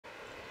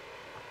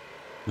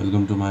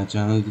Welcome to my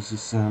channel. This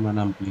is Sam and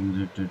I'm playing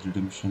Red Dead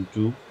Redemption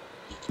 2.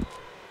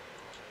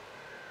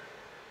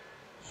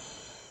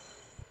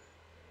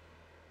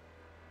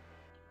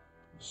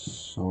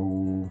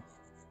 So,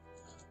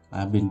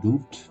 I've been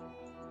duped.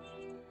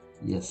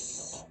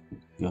 Yes,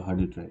 you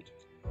heard it right.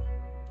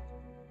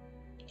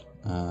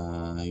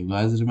 You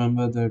guys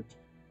remember that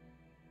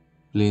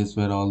place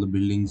where all the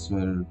buildings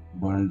were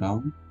burned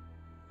down?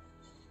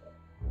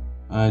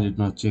 I did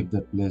not check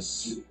that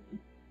place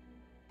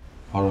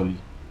thoroughly.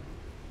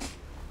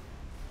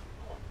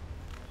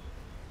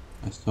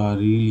 I saw a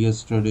reel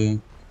yesterday,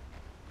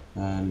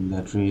 and in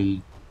that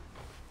reel,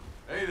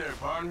 Hey there,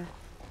 partner.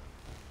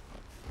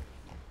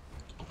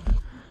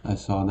 I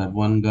saw that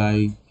one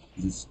guy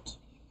just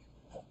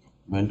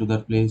went to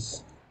that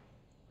place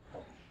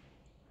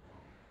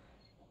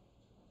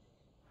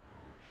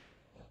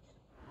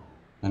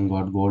and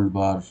got gold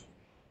bar.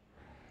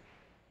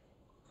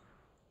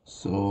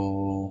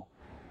 So,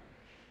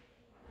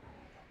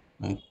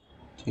 I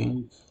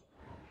think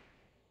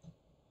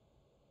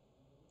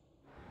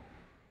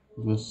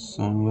it was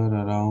somewhere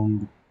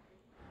around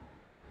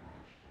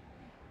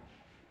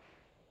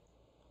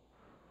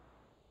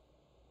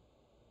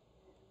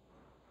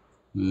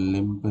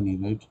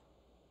Limpany, right?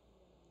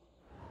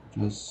 It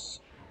was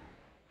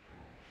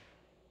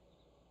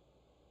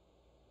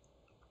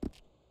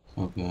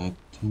okay. I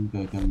think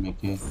I can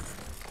make a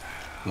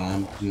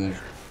camp here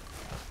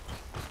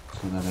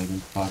so that I can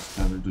fast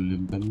travel to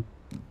Limpany.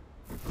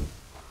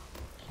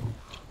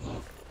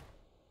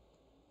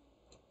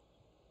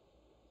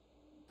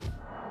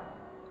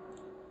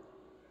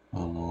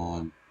 Come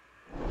on.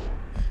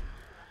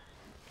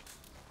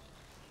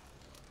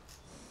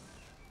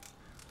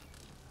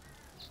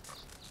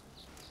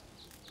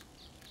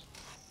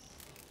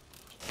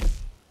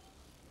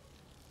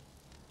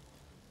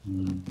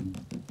 Hmm.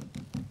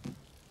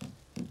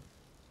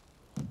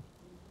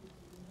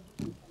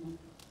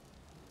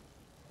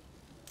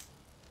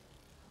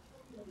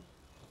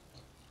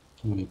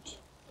 Wait.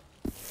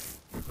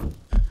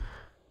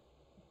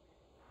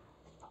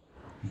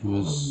 It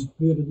was.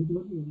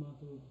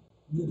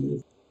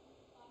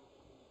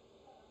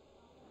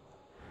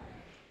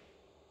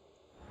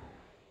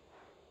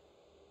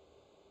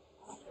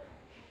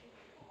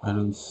 I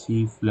don't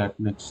see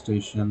Flatneck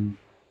Station.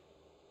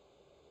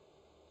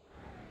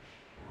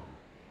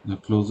 The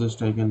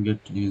closest I can get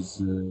is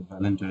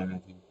Valentine, I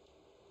think.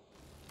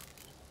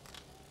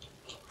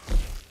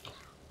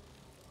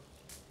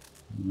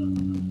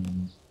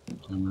 Hmm.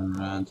 Cameron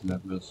Ranch,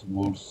 that was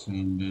Old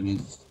St.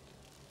 Denis,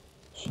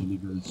 Chili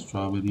Bell,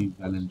 Strawberry,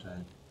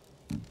 Valentine.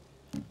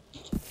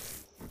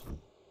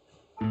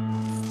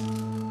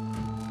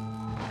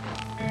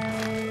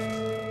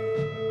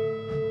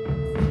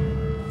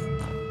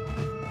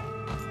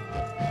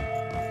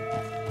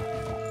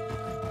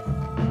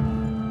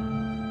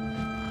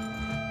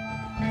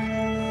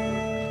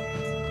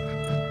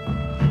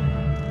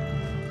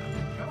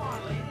 Come on,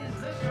 ladies.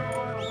 This your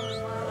royal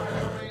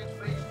horseman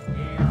feast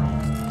here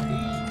on me.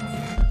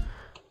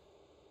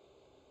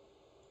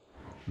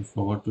 I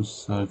forgot to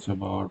search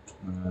about.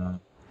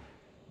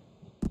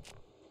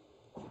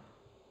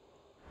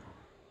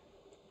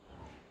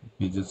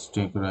 You just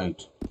take right.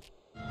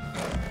 I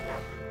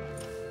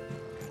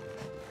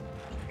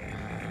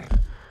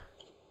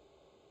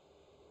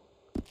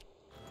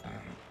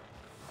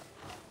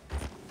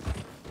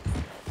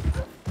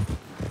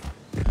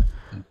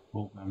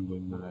hope I'm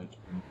going the right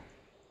way.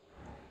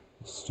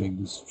 Let's take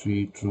the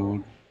straight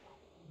road.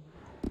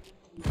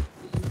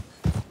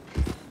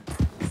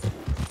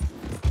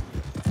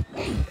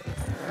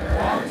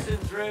 Waltzing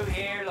through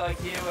here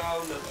like you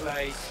own the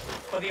place,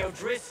 but the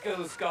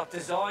O'Driscoll's got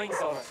designs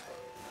on it.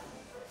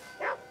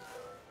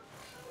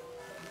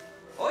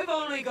 I've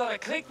only got to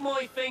click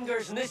my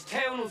fingers and this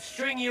town will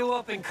string you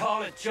up and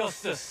call it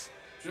justice.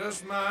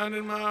 Just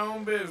minding my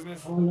own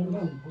business.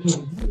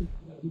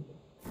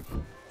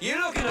 You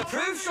looking to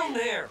prove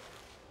something here?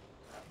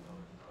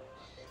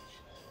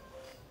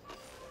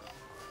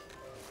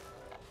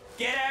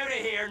 Get out of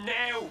here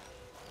now!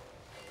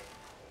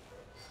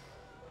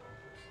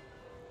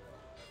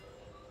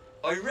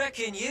 I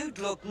reckon you'd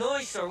look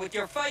nicer with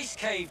your face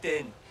caved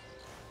in.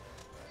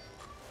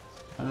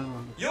 I don't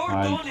want to You're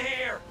fight. done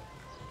here!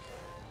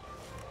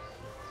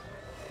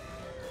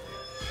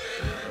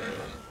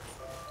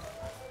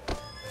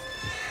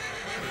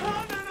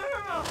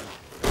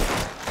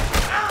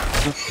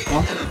 The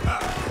fuck?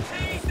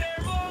 He's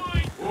there,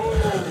 mine!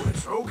 Oh,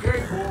 it's okay,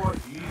 boy.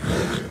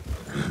 Easy.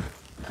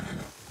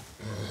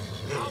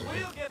 I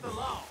will get the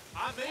law.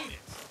 I mean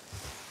it.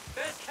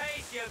 Best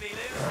case you'll be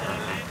losing a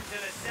limb to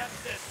the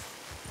sepsis.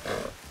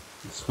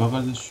 This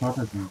fucker just shot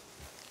at me.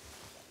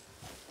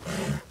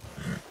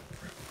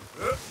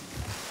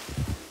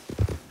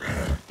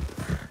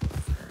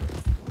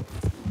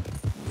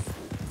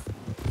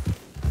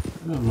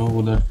 I don't know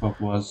who that fuck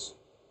was.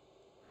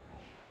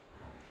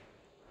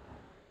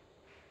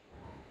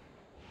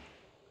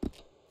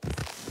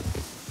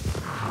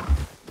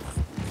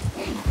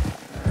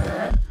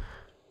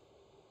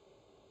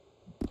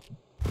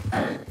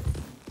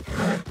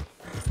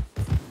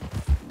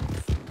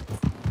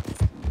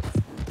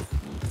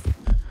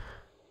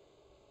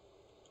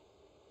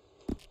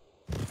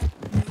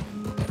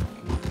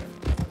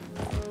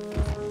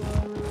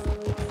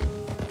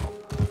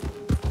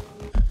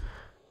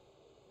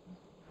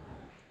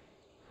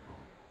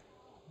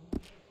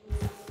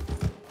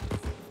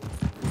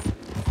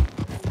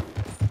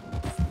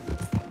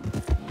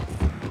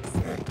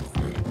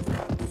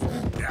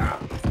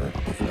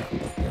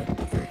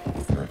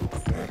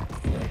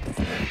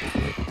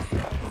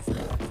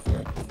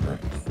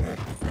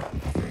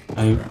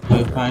 If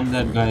I find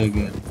that guy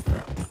again,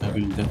 I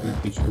will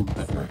definitely shoot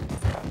that guy.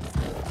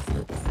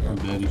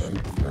 Very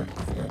shoot that guy.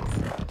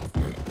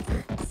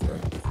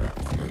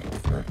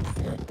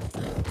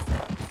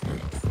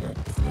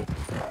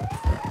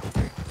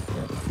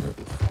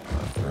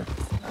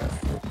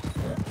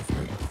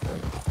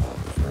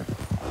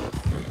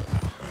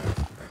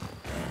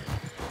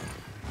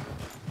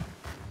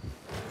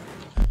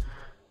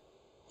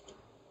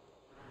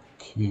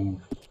 Okay,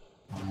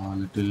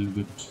 a little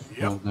bit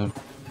Yep. further.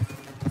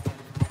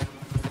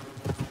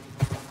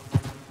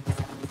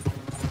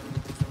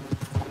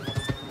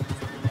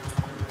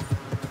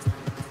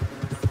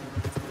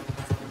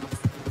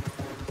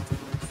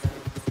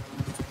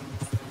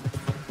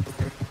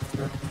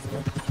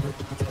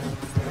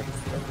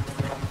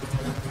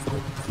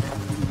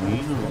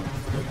 Green or what?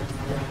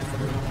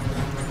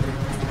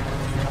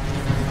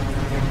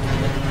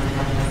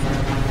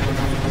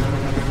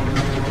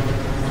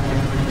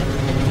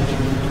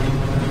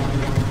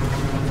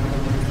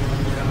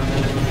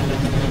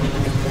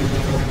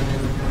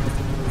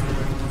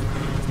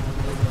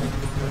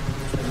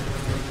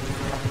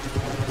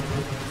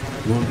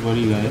 Don't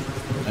worry, guys.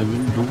 I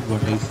will do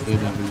what I said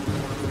I will do.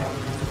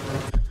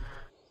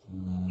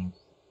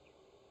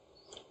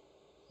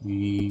 We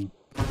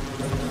are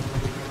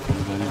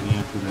very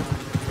near to that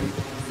place.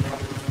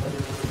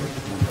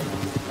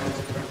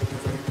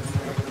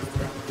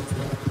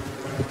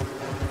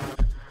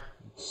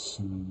 It's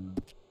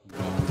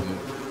down there.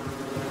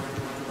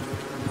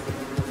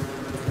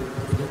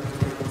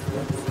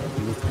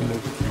 Looks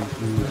like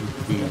something is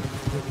here.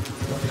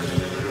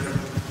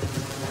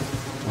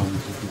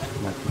 This is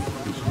black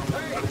location.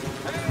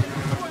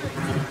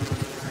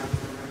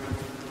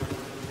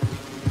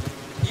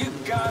 You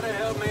gotta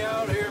help me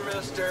out here,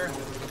 mister.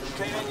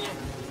 Can you?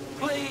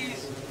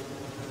 Please?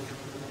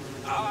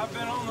 I've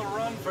been on the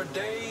run for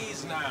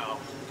days now.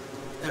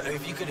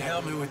 If you could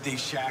help me with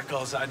these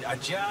shackles, I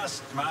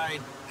just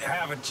might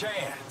have a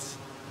chance.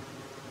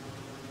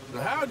 So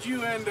how'd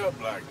you end up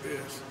like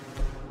this?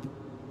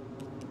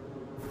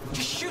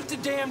 Just shoot the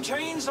damn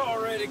chains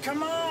already,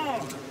 come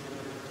on!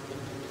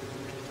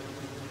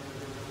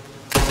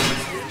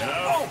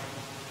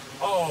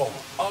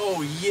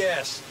 Oh,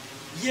 yes.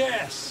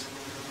 Yes.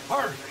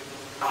 Perfect.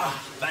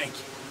 Ah, thank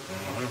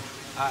you.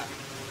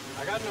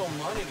 I got no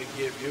money to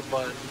give you,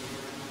 but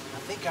I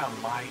think I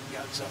might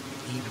got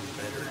something even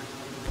better.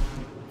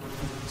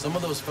 Some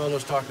of those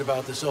fellows talked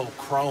about this old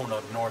crone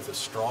up north of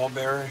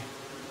Strawberry.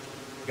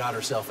 Got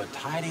herself a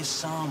tidy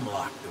sum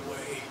locked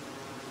away.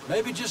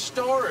 Maybe just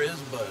stories,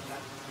 but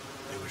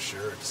they were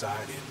sure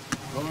excited.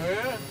 Oh,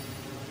 yeah?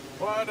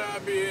 Why'd I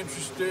be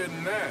interested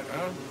in that,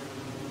 huh?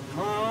 I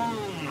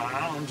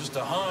don't know, just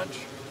a hunch.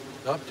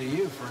 It's up to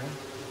you, friend.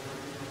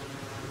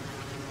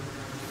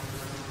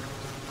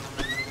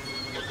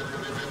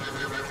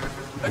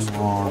 Let's Come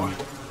go, boy. on.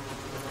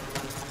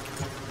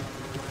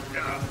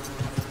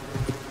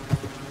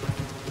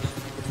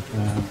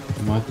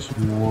 Much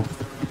more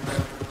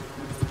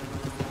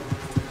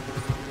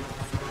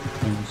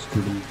things to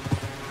do.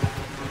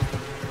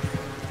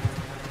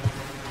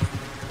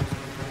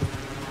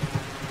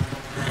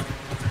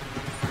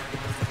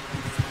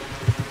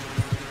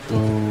 So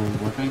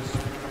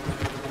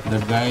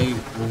that guy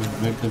who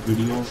made the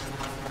video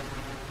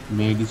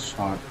made his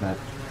shot that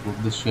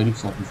of the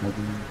sheriff's office. I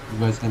think you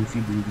guys can see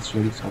this is the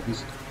sheriff's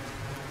office.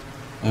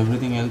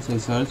 Everything else I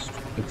searched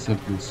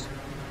except this.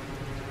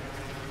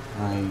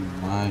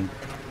 My.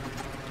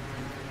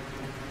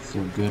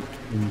 So get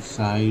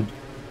inside.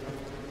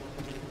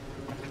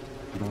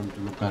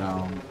 Don't look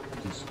around.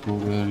 Just go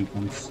where you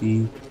can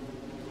see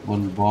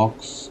one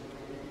box.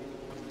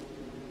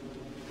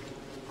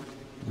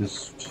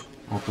 Just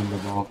open the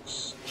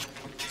box.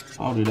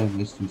 How did I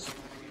miss this?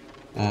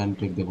 And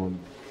take the gold.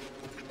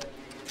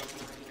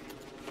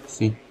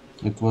 See,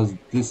 it was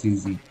this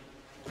easy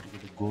to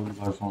get a gold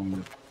bar from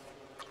there.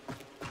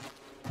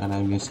 And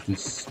I missed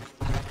this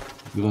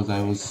because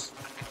I was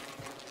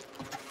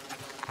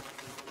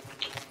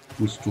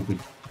too stupid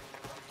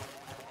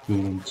to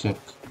even check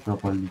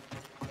properly.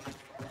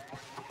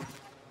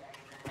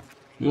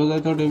 Because I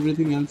thought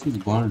everything else is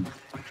burned.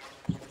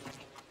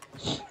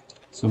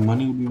 So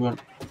money will be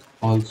burned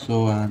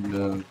also,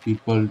 and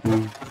people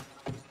too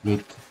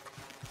with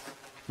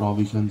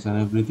provisions and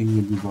everything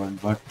will be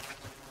burned. But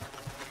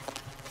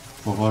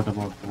forgot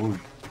about gold.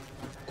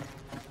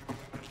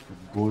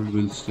 But gold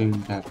will stay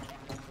intact.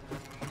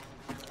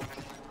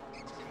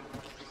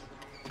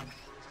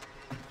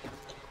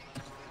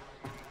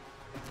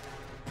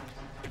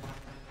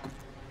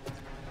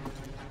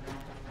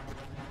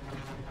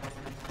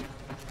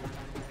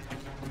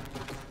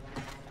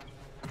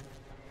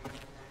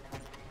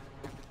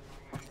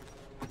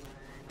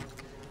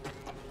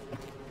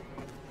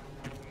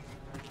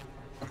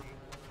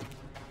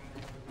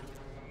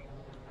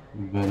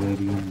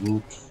 Valerian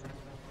root.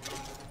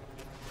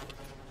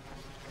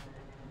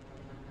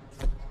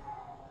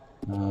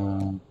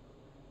 Uh,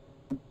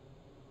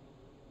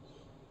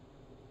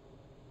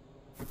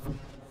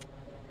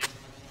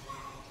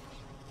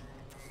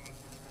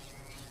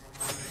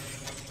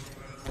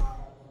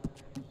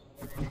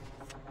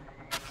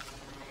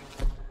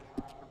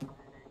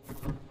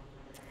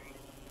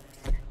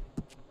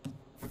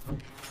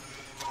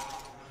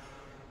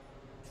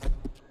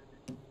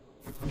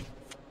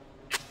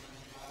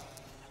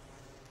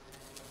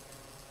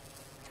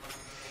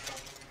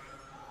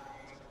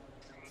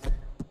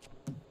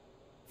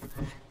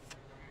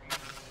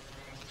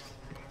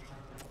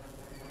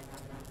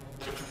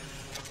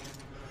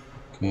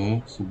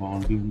 Okay, so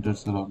bounty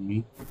hunters are on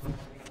me.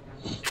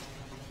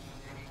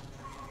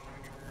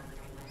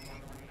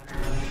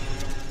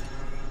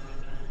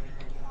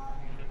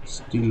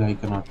 Still I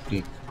cannot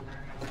take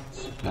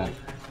that.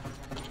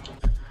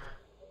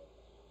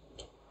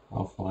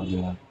 How far they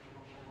are?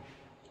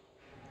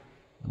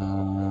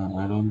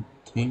 I don't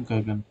think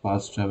I can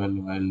fast travel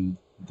while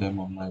them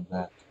on my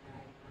back.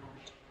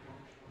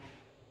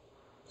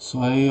 So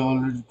I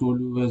already told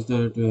you guys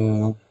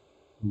that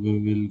we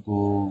will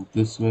go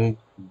this way,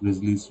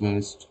 Grizzlies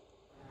West,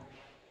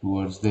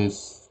 towards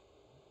this,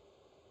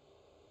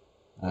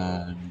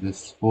 and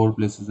this 4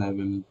 places I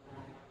will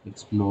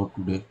explore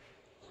today.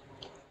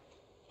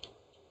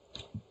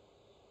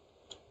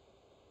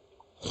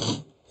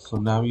 So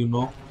now you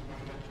know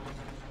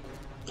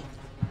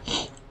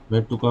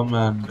where to come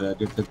and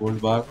get the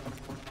gold bar.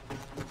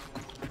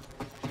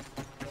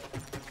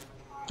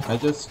 I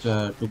just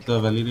took the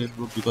Valerian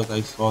route because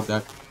I saw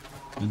that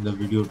in the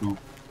video too.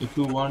 If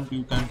you want,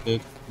 you can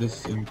take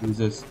this,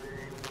 increases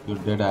your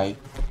dead eye.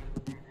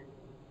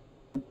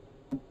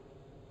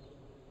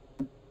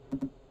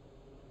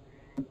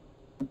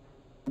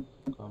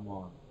 Come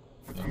on.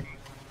 Yeah.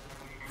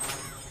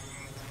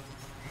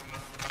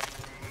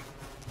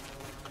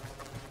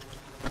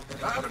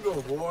 Time to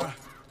go, boy.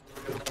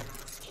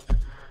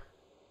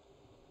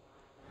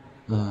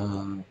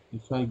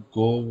 If I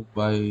go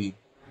by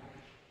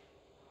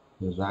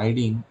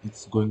riding,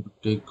 it's going to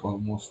take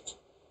almost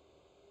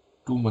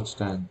too much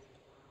time.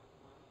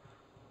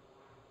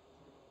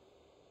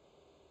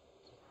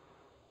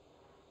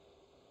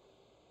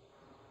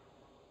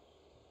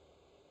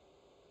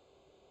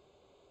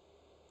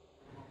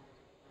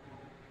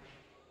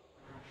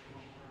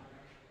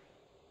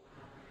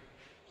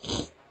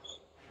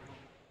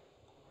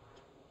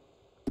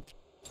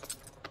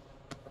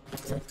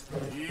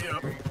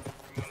 Yep.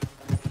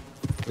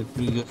 Let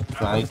me just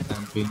try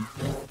camping.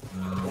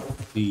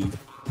 See.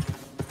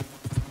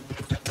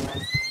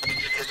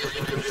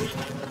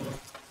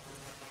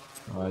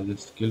 Oh, I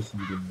just killed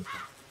something with it.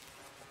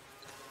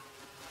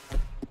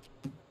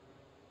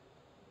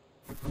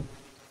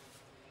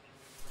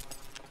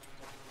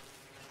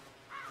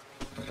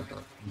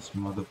 These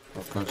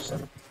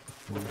motherfuckers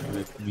won't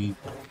let me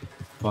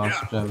fast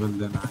travel,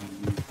 then I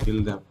will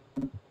kill them.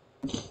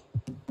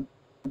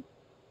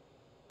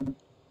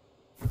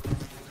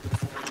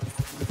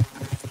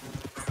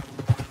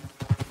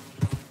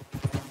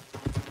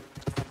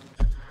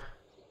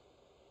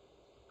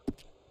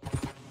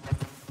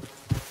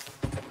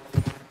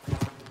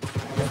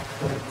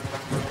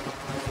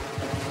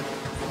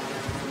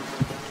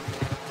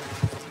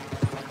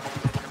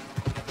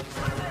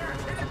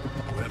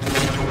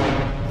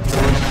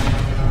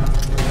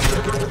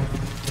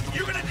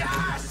 You're gonna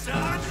die,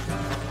 son!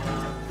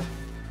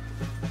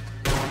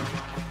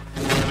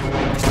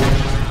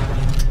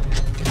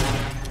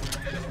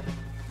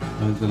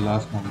 That is the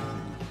last one.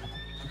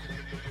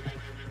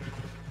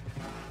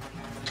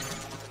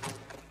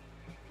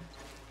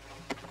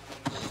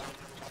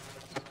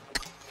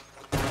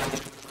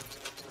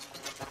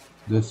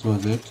 This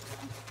was it.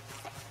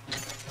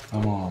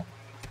 Come on.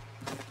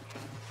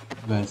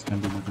 You guys can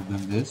do better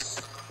than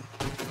this.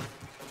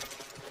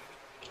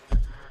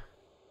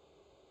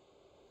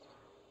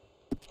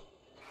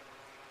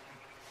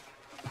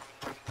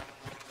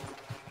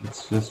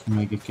 Let's just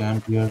make a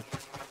camp here.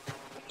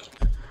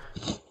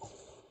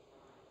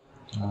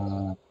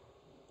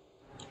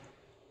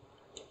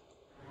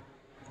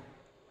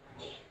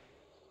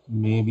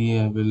 Maybe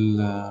I will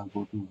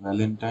go to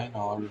Valentine,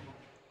 or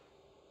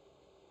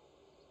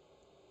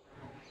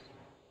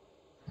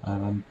I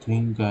don't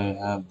think I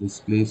have these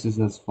places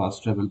as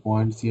fast travel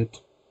points yet.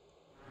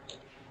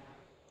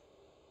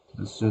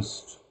 Let's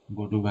just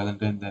go to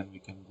Valentine, then we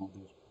can go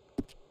there.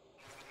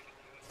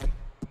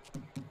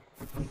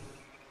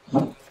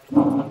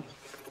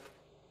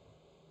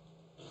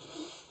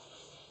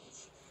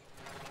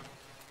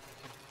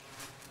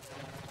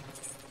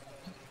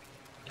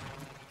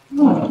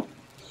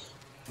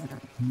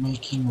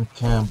 Making a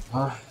camp,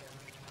 huh?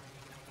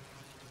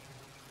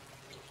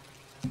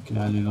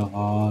 Gallagher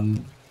Hall,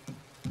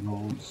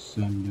 Rose,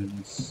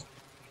 Sandals,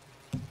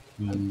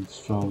 Well,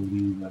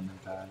 Strawberry,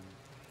 Valentine.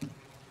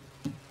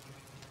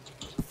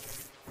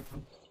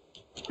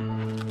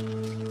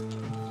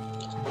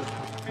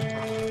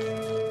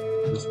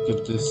 Let's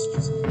get this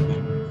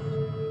thing.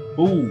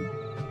 Oh!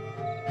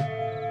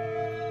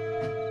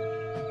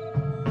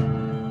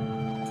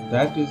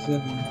 That is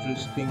an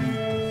interesting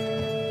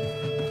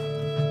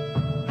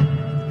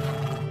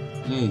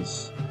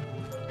place.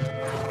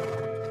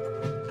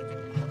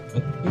 I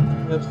think I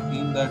have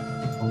seen that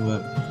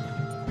somewhere.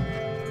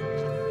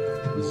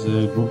 Is a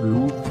good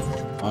loot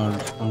or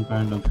some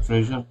kind of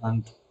treasure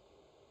hunt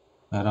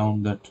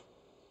around that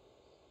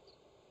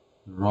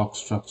rock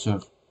structure.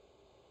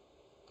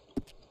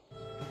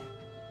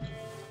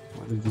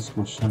 What is this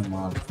question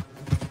mark?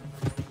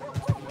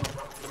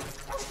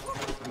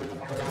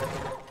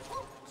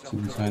 It's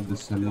inside the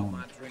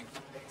saloon.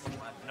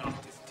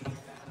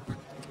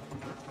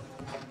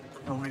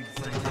 No need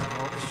to think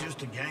about it. It's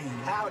just a game.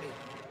 Howdy.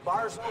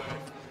 Bar's open.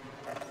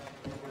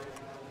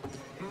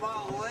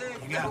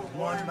 You got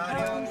one,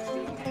 Mario?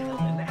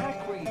 And the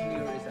acre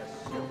here is a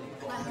silly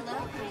boy. Well, hello,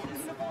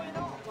 Prince.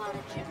 Want a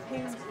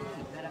Pains me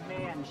that a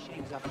man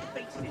shaves a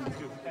face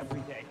into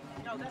every day.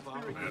 No, that's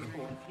very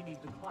useful if you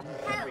need to climb a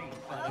tree,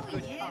 but a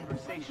good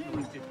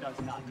conversationalist it does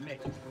not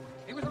make.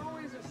 He was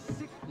always a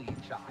sickly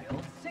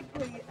child,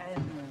 sickly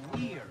and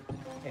weird.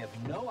 I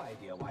have no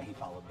idea why he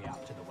followed me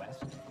out to the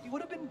west. He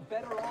would have been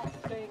better off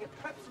staying at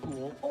prep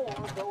school or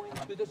going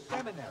to the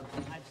seminary.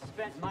 I've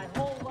spent my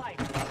whole life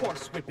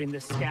horsewhipping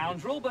this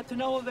scoundrel, but to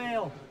no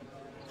avail.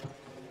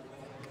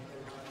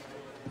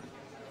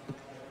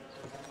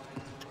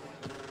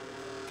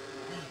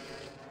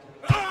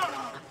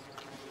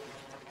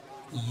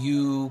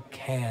 You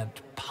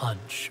can't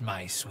punch,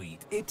 my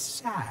sweet. It's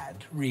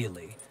sad,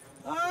 really.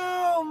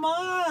 Oh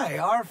my,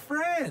 our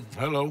friend.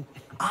 Hello.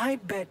 I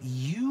bet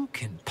you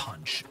can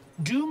punch.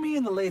 Do me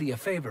and the lady a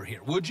favor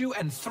here, would you?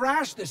 And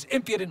thrash this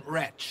impudent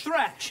wretch.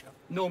 Thrash!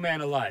 No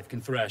man alive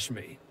can thrash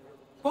me.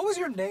 What was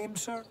your name,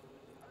 sir?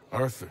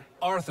 Arthur.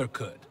 Arthur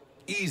could.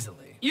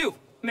 Easily. You,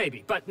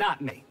 maybe, but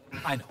not me.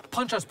 I know.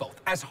 Punch us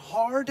both. As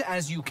hard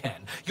as you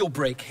can. You'll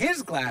break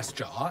his glass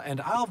jaw, and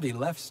I'll be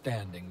left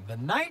standing. The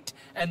knight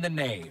and the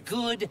knave.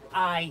 Good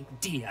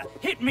idea.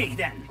 Hit me,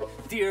 then.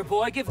 Dear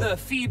boy, give the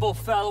feeble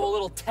fellow a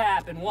little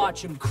tap and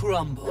watch him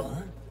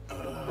crumble.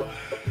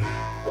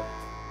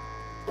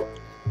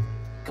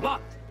 Come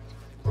on.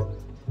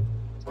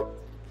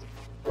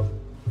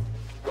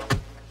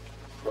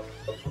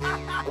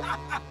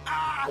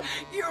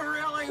 You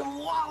really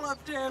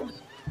walloped him.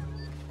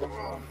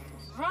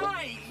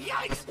 Right,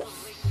 yikes!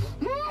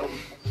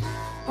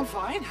 I'm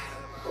fine.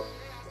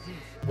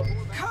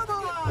 Come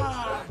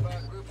on!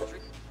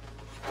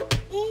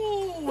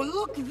 Ooh,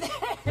 look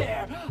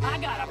there! I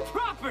got a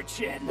proper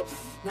chin.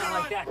 Not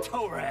like that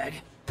toe rag.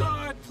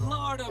 Good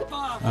Lord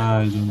above.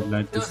 I don't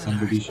like this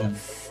competition.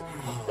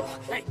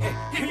 Hey,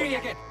 hit me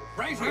again.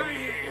 Right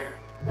here.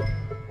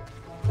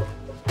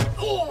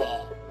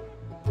 Oh!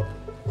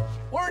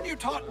 Weren't you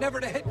taught never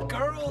to hit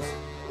girls?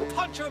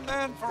 Punch a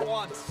man for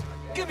once.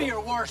 Give me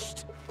your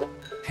worst.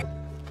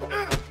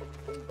 I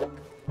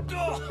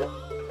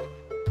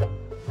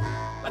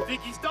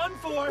think he's done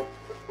for.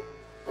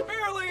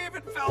 Barely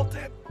even felt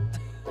it.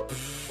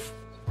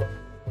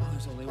 Well,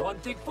 there's only one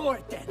thing for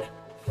it, then.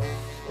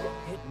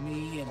 Hit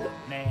me in the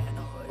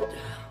manhood.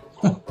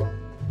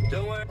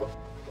 Don't worry.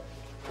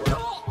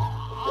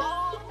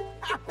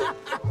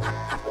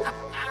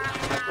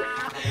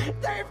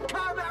 They've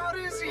come out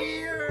his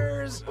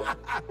ears.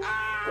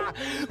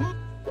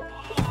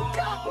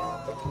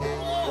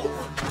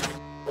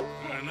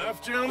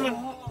 Enough, gentlemen?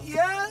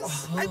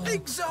 Yes, I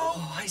think so.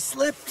 I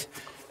slipped,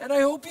 and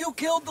I hope you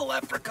killed the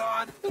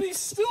leprechaun. But he's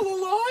still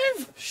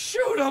alive?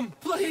 Shoot him,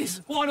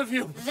 please, one of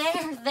you.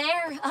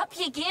 There, up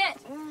you get.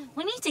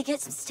 We need to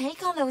get some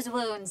steak on those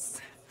wounds.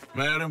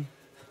 Madam,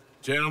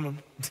 gentlemen,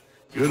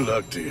 good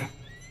luck to you.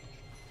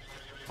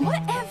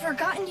 Whatever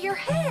got into your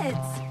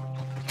heads?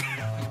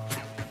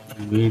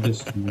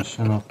 Greatest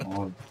mission of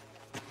all.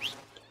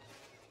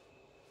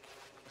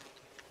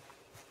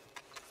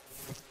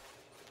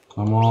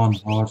 Come on,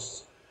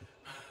 horse.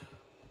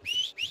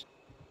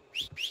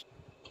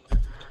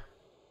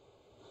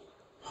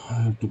 I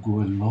have to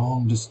go a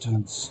long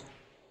distance.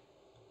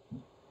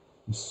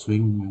 The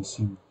swing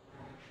missing.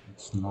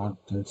 It's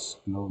not that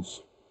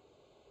close.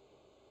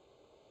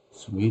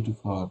 It's way too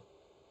far.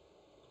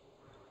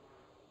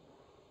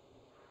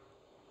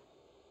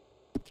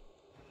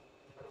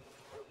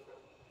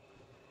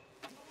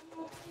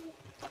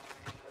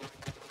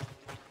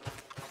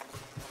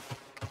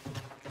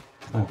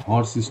 My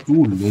horse is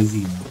too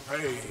lazy now.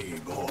 Hey,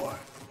 boy.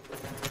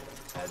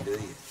 How do you?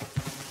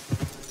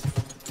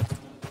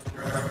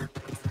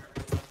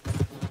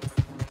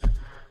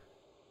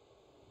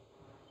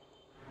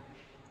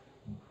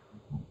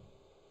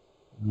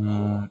 I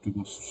have to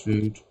go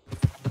straight,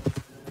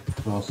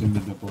 crossing the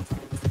Dakota.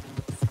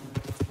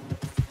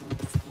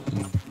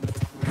 Okay.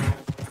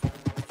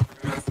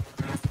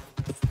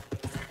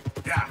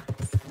 Yeah.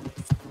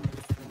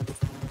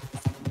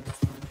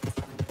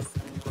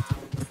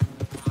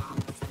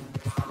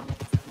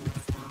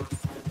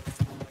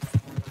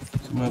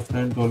 So my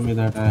friend told me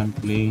that I am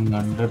playing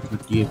under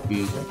 30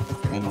 FPS.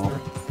 I know.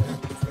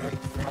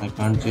 I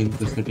can't change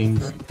the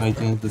settings. If I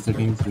change the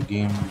settings, the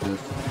game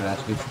just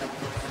crashes.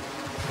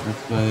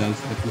 That's why I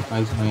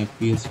sacrifice my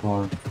FPS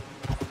for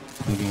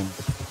the game.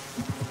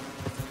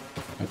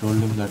 I told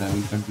him that I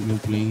will continue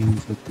playing in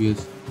this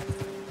FPS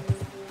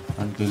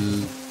until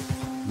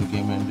the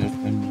game ended,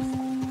 and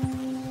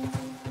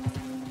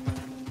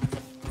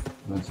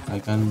because I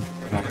can't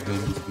stop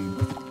playing this game.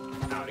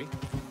 Howdy.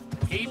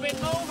 Keep it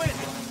moving.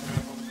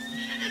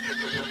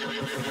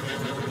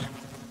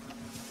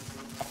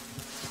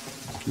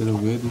 Is there a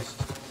way this?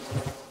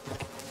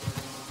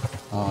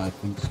 Oh, I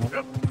think so.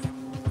 Yep.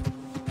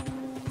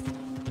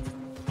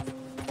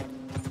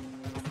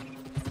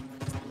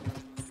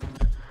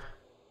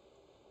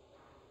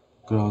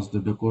 Cross the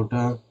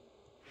Dakota.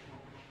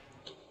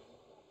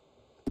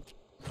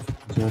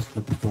 Just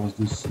have to cross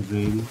this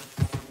rail,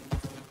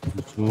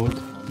 this road,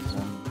 and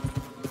then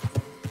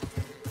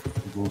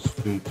go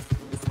straight.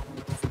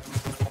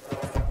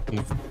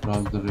 Okay,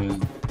 cross the rail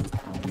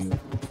from here.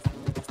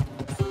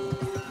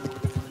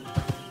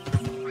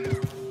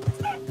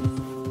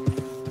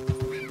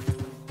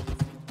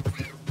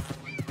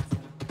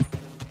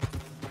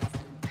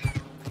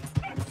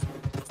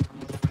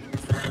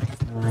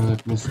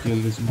 Let me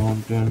scale this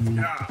mountain.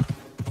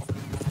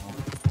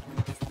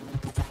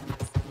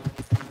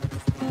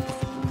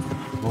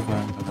 Hope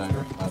I'm the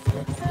right path.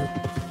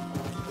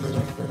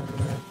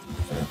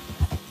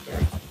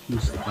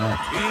 Who's that?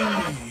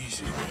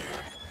 Easy there.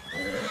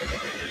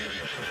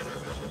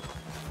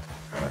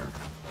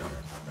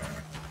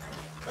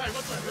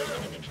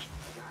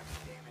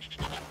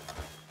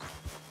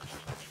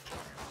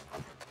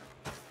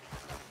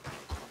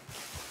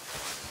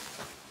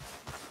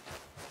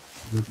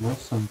 There was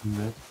something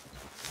there.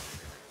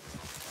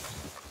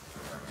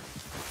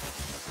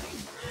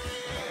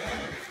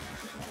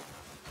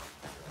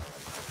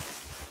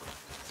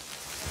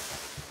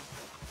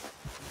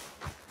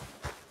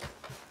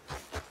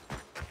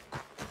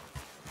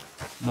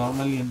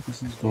 Normally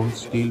NPCs don't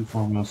steal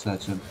from your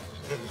satchel.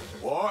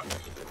 What?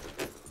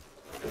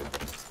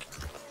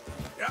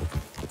 Yeah.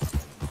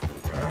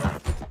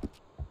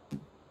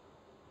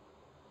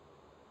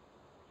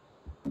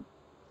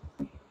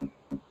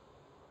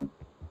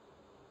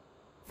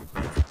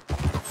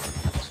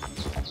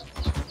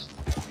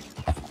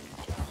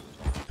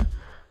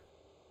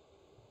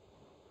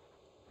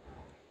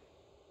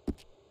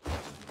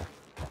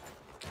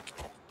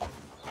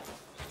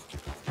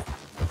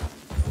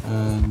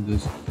 And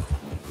this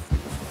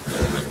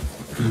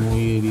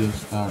snowy area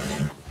starts.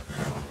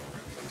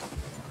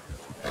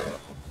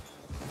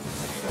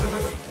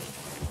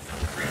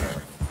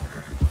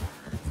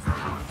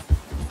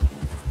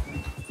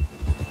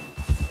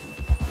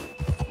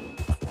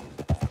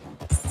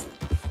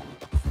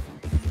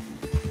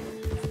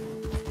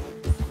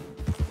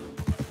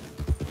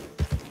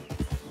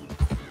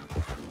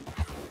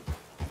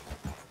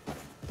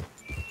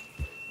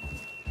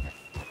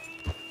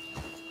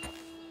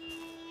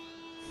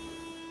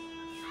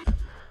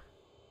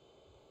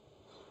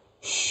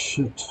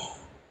 Shit.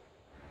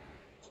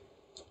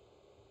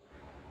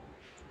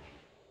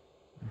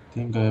 I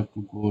think I have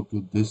to go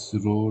to this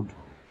road,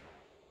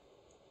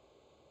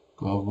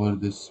 cover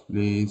this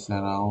place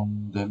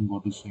around, then go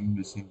to swing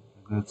missing.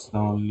 That's the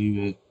only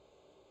way.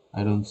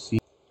 I don't see.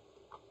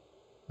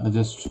 I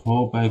just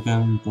hope I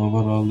can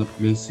cover all the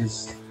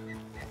places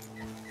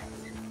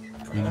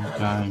in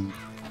time.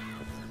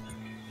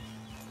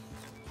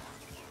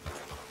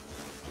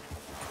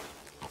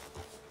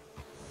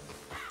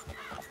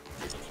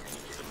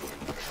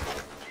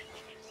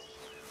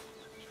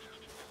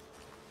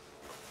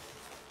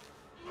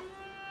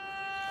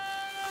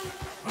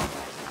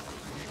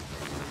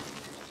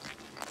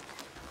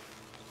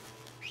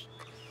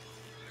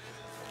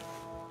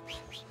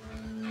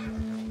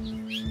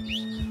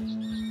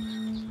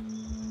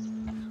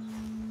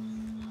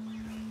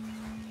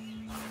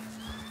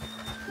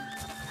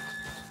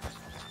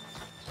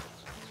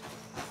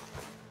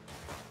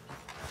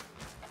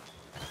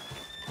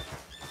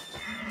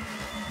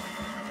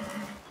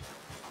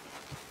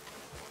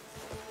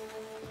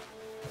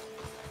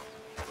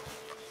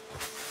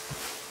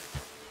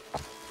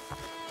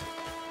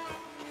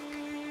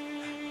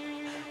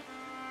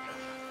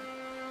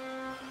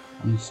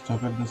 I'm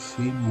stuck at the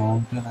same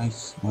mountain I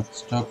got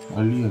stuck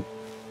earlier.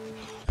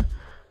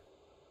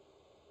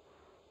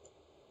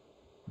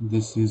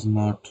 This is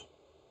not.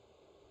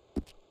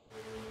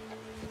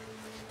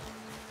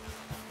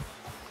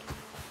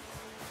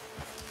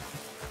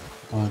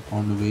 Oh, I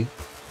found a way.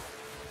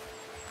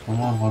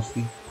 Come on,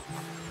 horsey.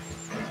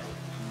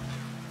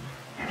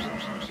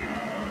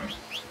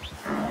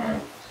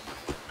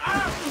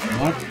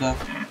 What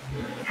the?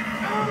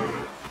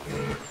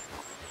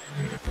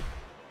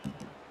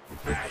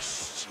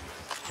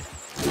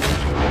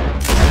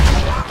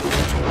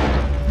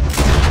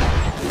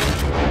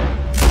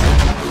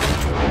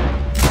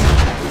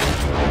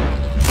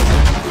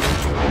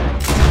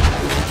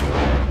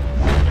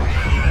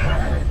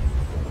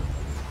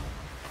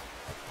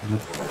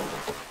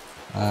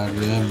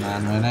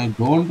 Man, when I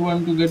don't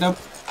want to get up,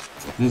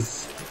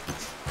 this.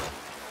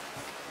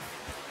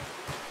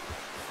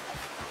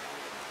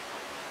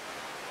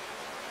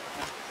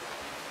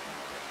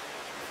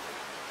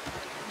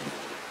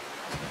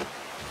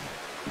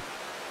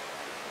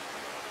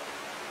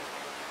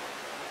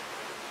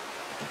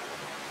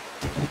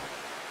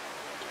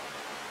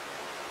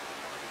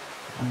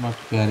 I'm not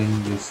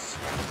carrying this.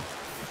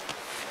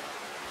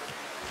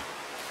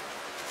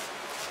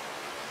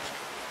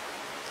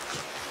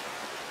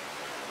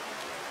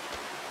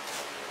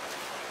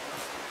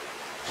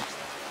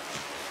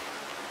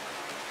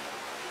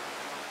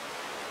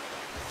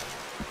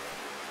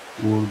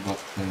 $4.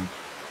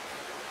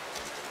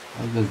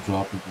 I'll just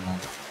drop it now.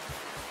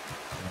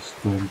 It's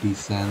 20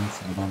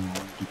 cents. I don't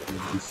want to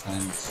 20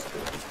 cents.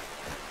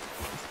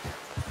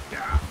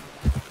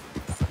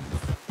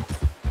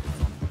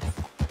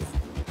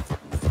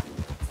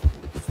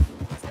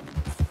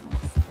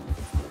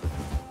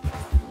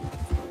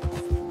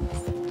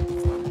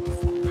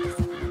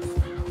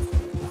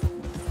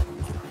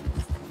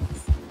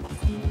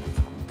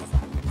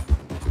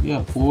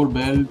 Yeah, 4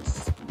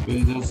 belts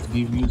will just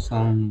give you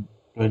some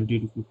 20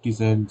 to 50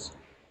 cents.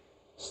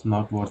 It's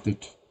not worth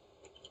it.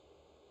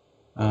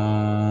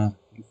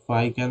 If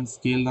I can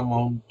scale the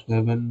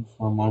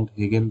Mount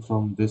Hagen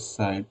from this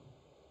side,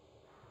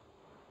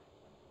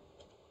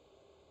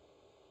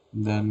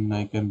 then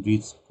I can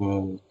reach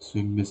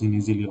swing basin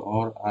easily,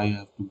 or I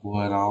have to go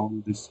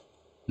around this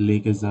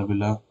Lake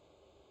Isabella,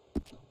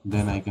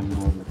 then I can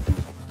go there too.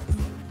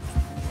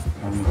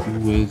 Only two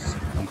ways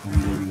I can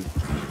go there.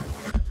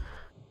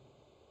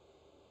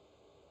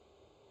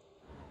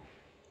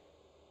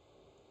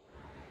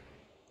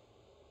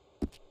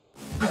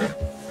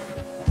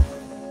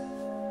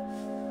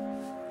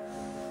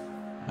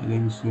 I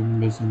think swim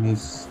basin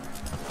is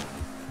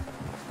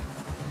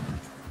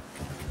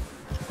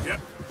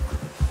Yep.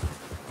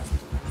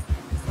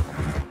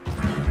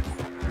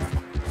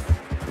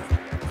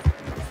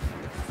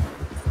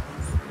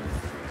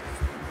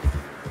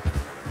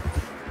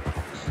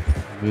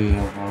 way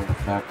above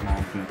that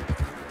mountain.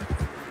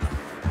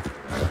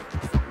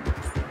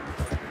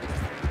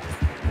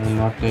 I will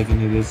not take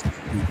any risks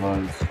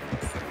because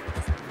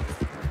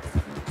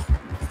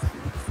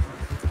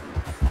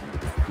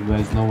you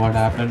guys know what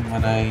happened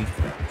when I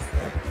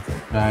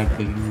tried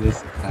taking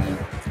risks. I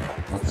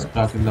got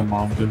stuck in the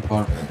mountain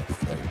for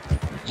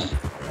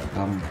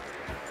some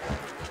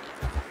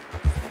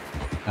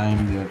time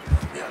there.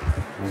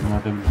 Was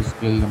not able to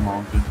scale the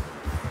mountain.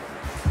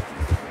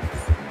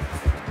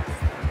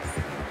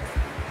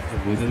 The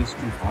weather is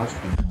too harsh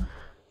right now.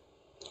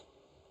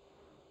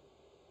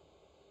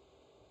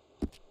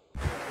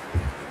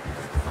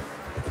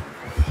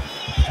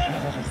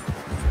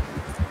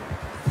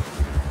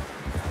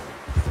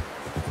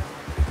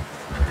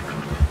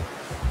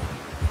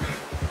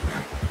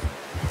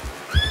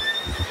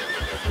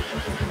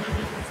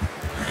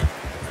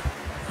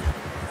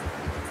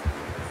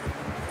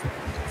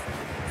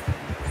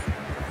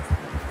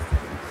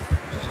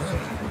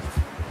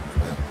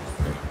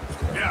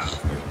 Yeah.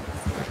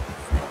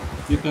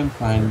 You can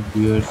find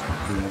bears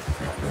there.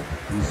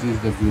 This is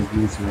the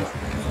Grizzlies West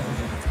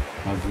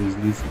or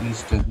Grizzlies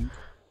East, I think.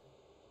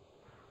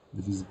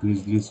 This is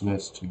Grizzlies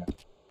West here.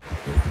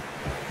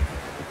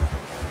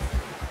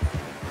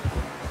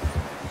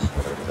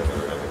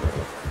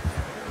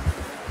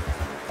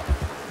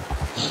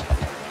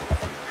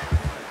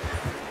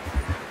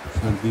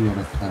 सर्दी हो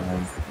रखा है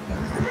भाई।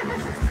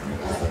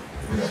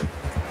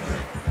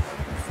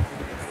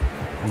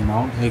 और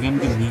mount Hagin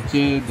के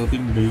नीचे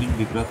 2-3 building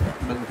दिख रहा था,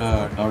 छोटा छोटा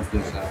डॉट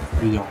जैसा।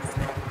 भी जाऊँ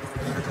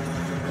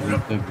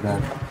will take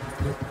that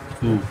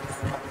too.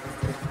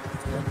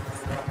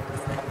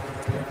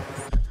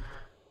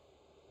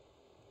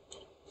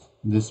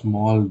 The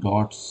small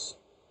dots,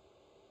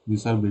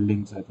 these are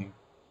buildings, I think.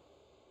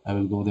 I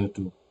will go there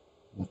too.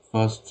 But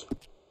first,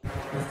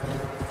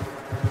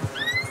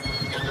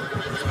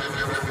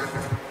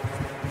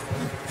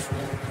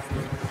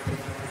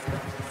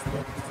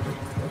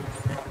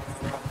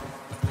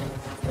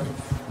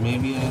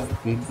 maybe I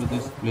have been to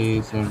this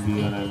place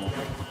earlier. I don't know.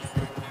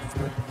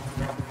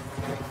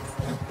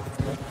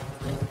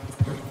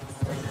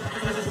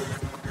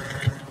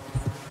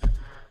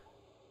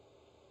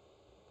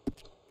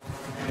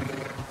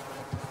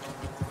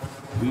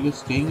 We were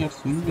staying at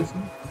Swing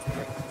Basin?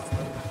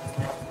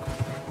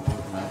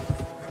 Forgot, man.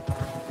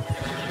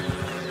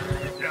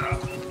 Yeah.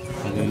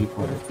 I really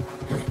forgot.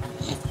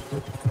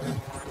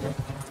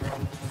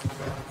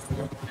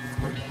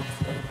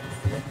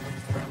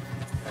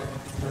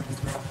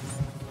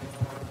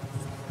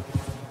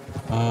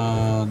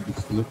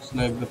 This looks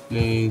like the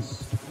place.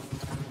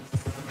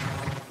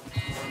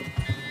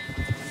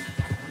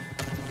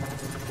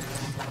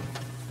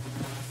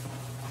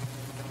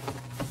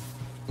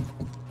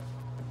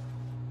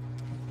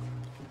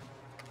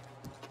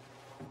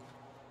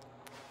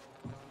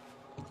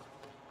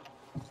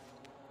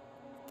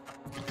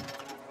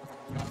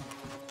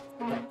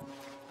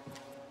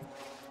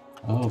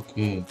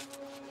 Okay,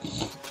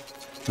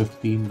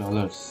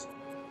 $15.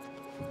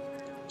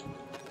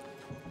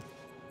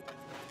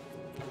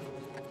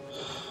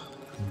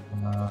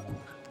 Uh,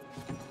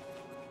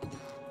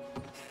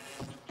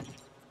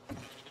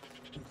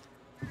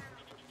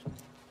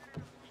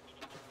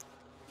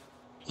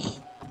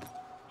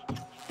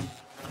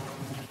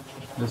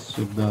 let's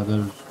check the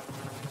other.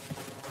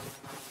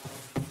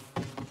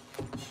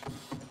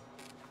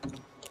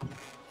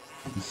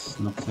 This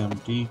looks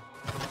empty.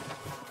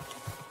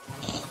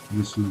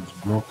 This looks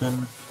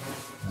broken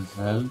as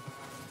hell.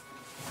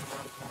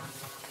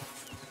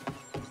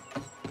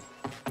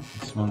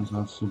 This one's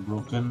also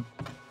broken.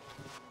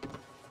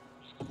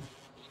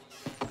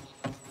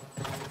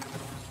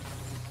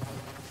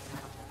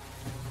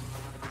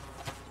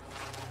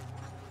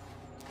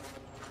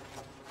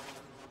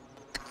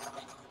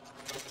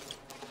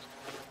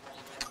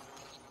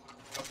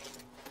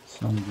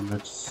 Some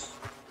bullets.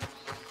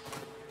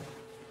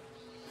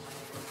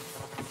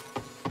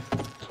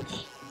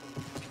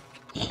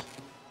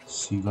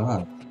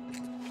 Cigar.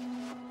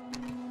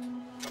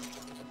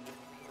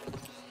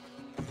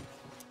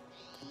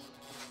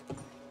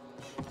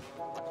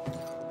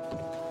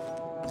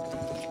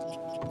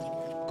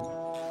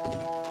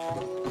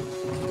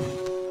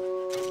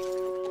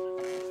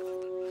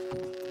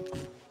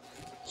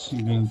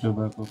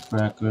 tobacco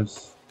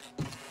crackers.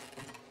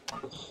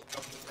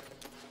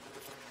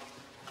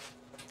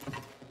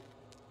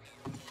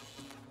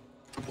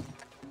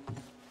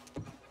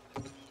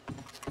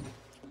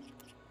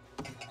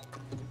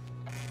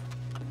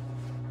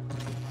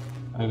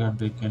 I can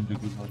take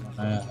Kentucky bourbon.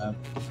 I have.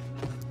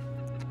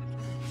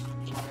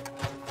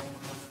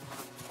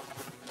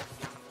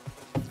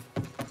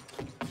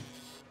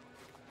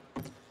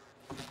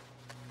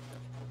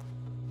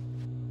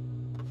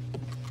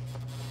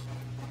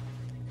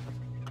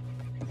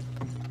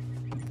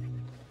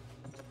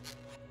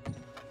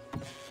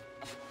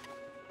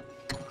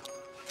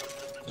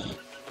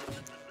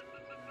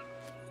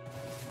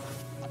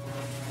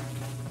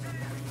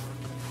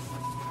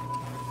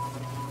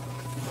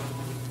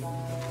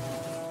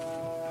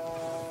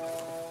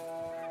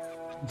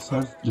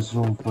 Search this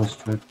room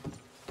first, right?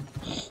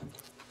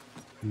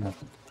 Yeah.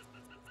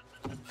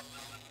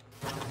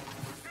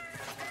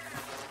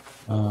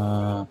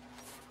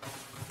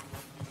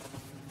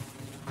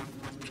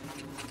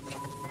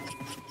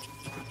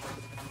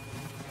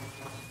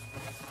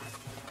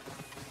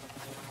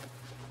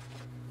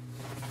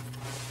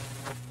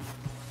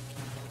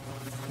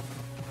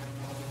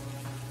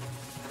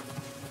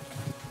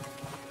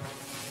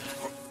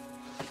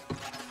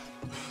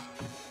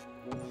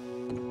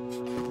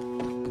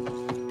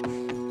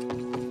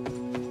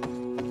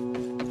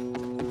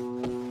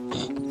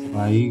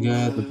 भाई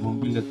गए तो घूम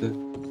भी लेते।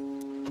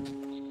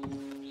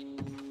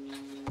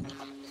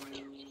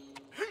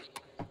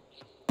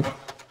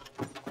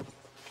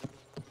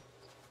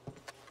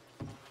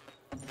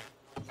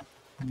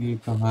 ये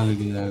कहाँ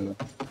लेके जाएगा?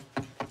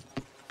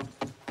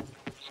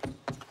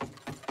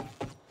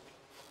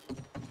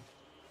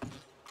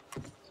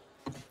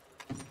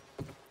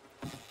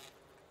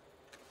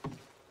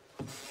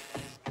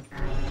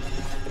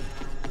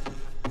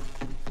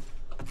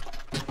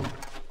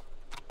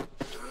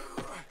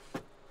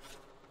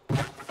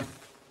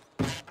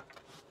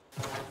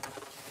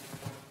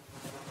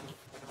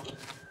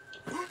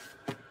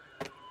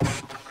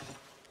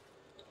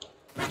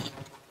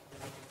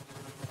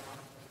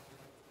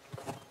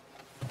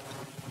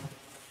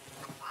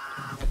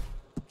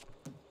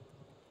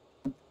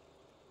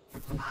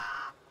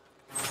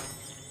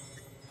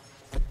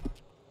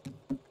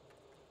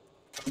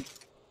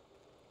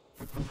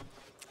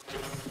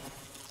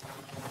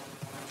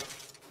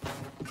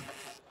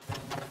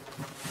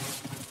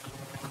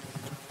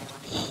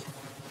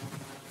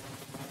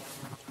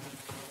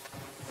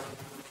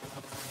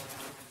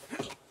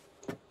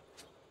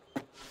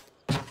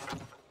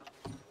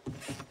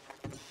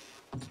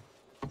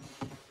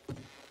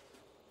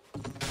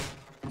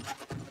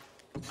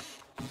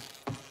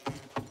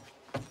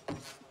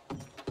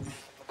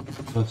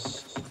 बस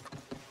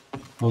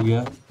हो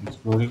गया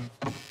एक्सप्लोरिंग।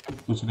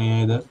 कुछ नहीं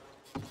है इधर।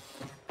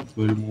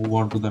 We'll move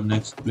on to the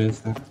next place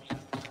then.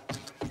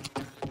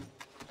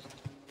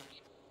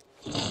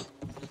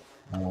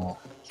 Oh.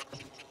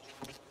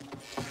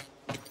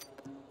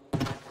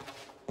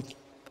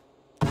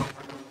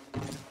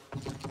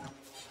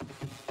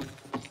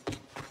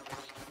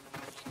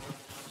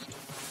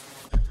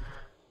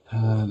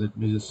 Let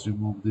me just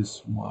remove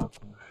this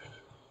marker.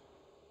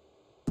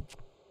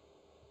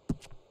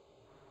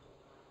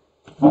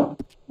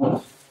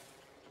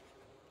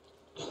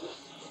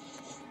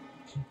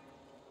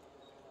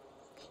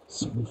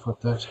 Sorry for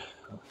that.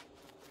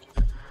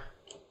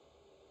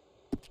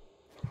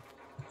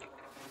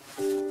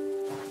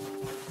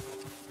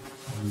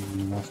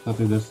 रास्ता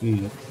तो इधर से ही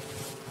है।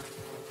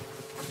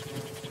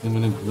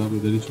 मैंने घोड़ा को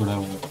इधर ही छोड़ा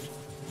हुआ है।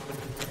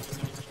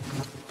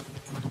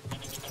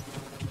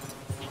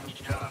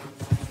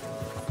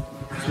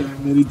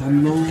 मेरी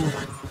धन्नो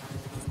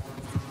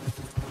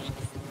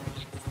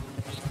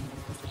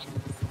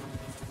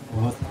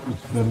बहुत कुछ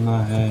करना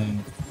है।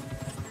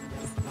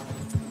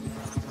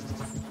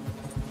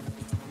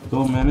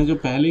 तो मैंने जो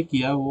पहले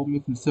किया वो मैं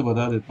फिर से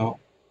बता देता हूँ।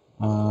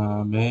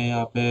 मैं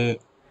यहाँ पे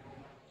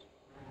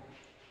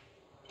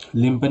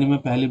लिम्पनी में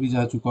पहले भी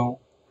जा चुका हूँ,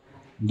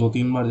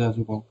 2-3 बार जा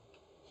चुका हूँ,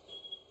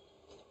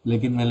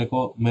 लेकिन मेरे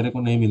को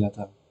नहीं मिला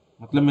था।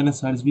 मतलब मैंने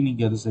सर्च भी नहीं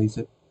किया था सही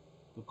से।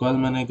 तो कल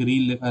मैंने एक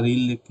रील देखा,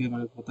 रील देख के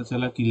मेरे को पता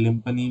चला कि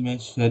लिम्पनी में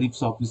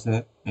शेरिफ्स ऑफिस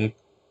है एक।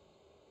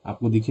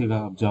 आपको दिखेगा,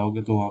 आप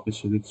जाओगे तो वहाँ पे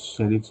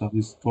शेरिफ्स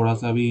ऑफिस थोड़ा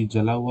सा भी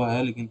जला हुआ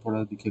है लेकिन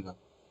थोड़ा दिखेगा।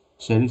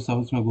 शेरिफ्स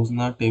ऑफिस में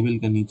घुसना, टेबल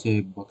के नीचे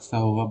एक बक्सा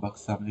होगा,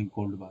 बक्सा में एक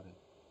गोल्ड बार है,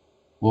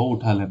 वो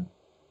उठा लेना।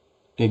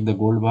 Take the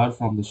gold bar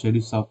from the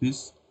शेरिफ्स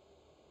office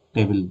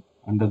table,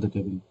 under the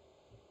table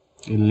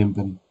in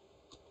लिम्पनी।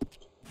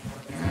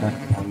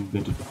 That's how you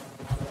get it.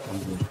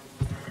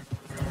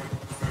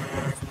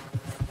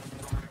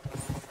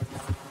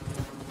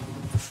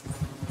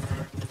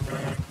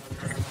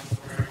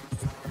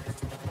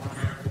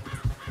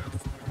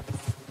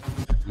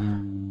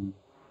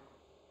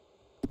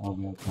 Oh,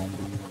 we are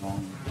climbing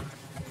around.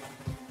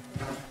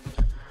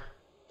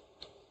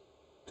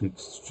 Take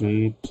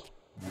straight.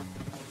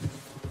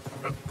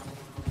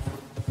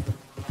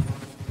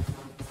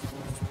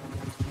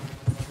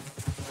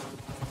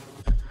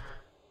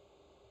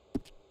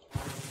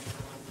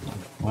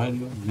 Why do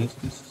you miss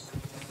this?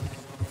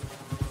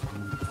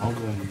 How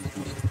do I use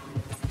this?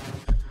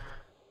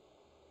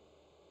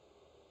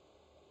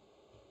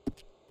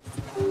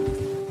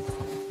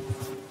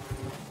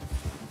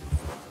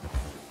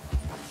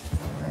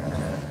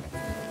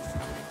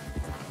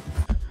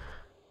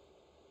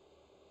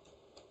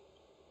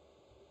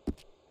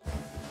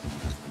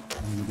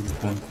 I'm getting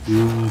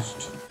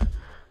confused.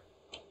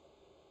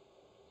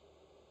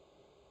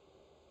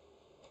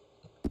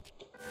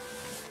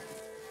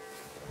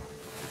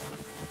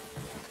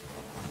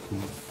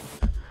 Okay.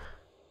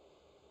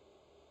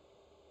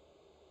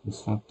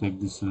 Let's not take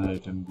this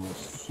right and go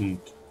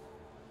straight.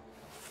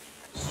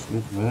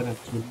 Straight where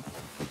actually?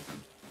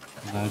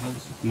 I don't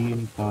see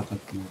any path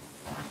up here.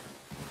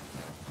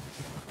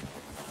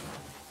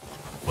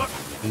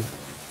 Okay.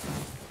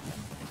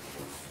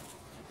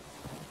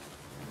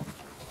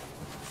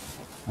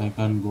 I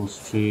can't go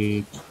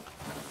straight.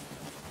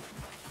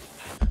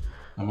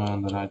 Am I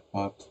on the right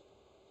path?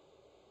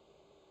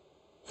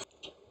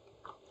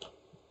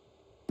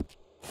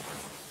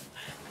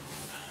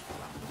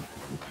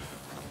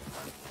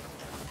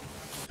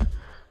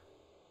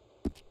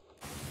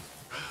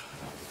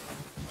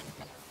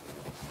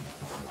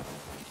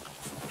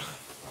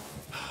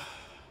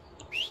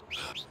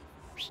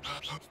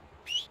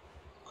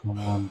 Come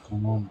on,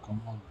 come on,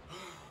 come on.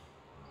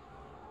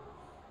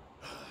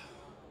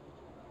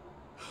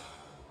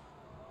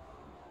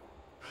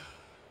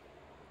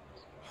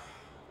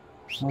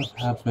 What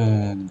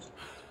happened?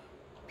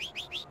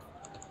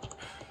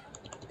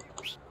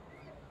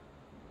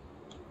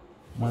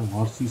 My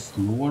horse is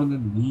slower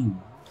than me.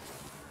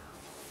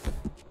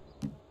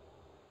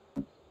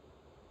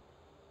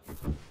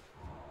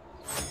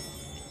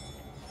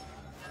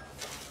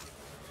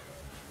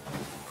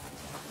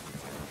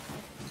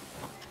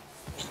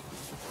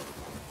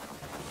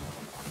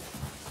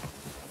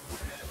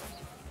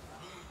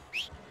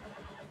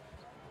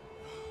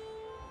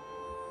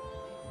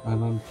 I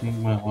don't think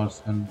my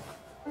horse can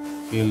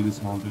scale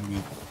this mountain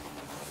yet.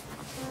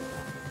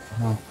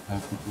 Huh, I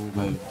have to go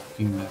by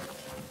walking there.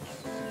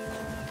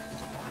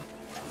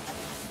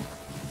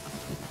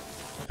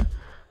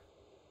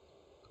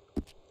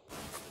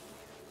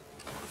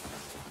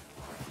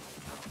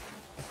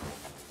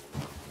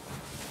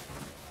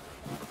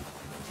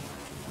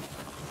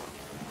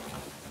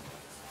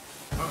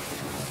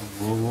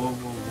 Whoa, whoa,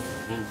 whoa,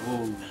 whoa,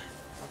 whoa, whoa.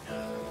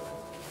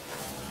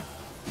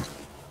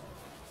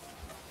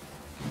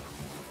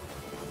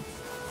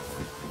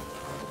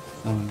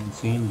 Some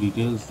insane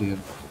details there.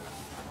 You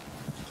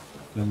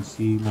can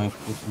see my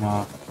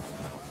footmark.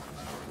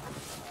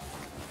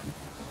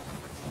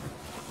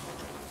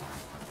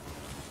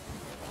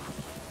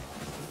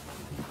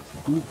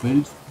 Who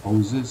builds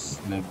houses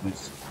like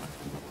this?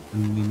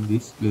 And in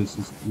these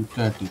places, look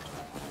at it.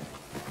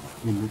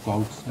 You look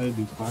outside,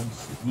 you can't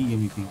see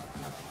anything.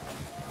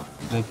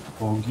 It's like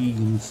foggy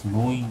and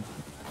snowing.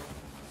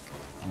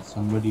 And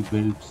somebody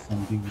built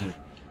something there.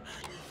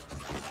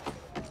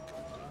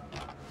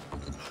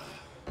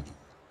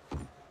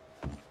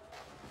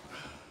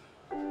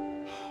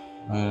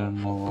 I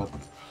don't know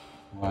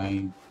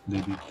why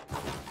they did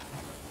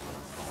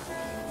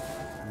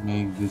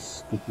make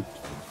this stupid.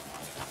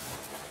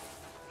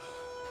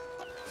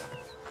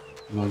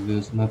 Because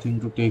there's nothing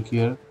to take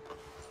here.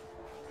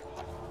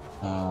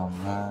 Oh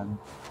man.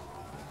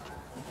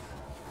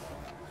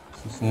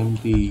 This is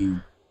empty.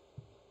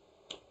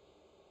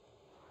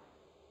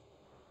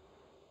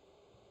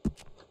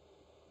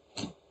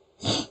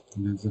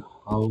 There's a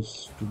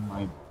house to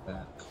my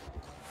back.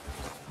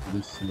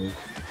 This way.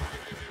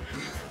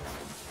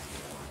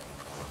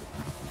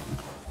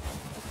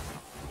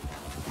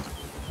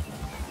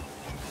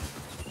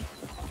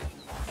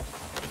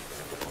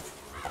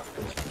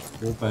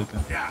 Hope I can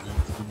find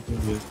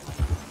something here.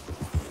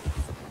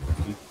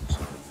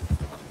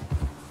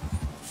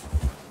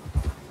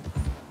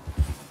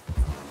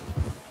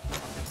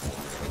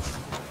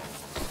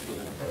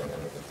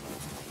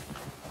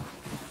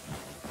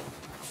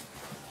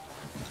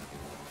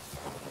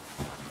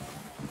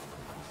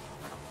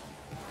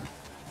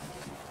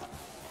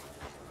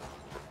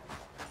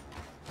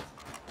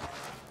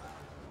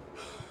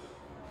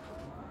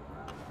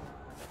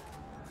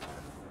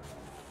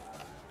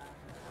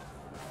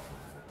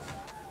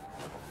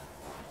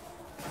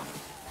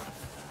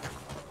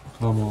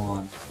 Come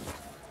on.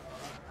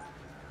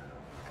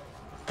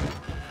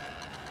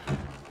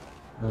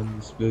 And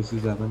this place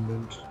is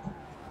abandoned.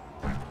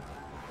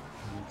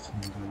 It's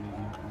really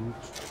good.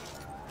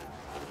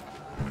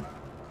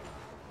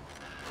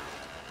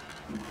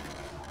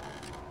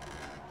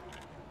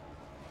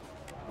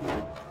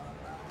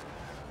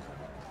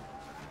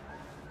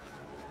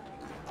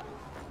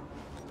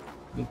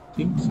 I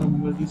think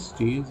somebody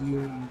stays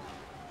here.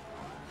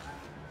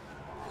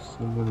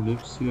 Someone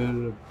lives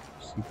here.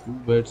 See, 2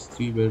 beds,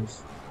 3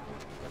 beds.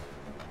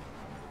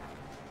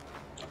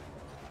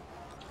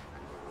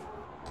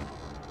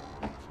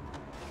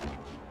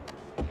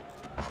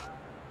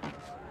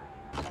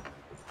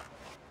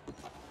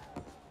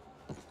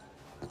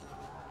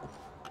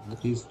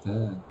 What is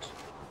that?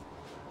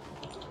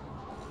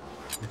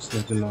 Looks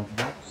like a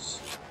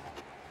lockbox.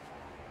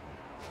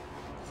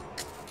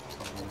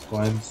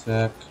 coin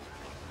sack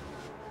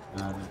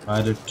and a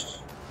pirate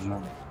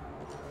drum.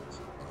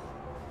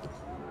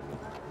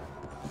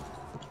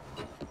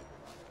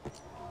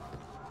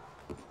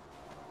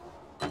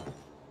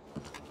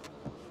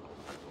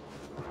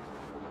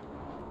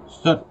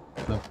 Shut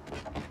up.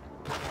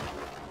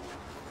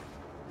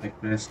 I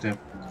pressed F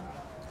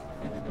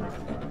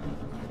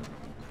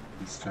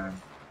this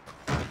time.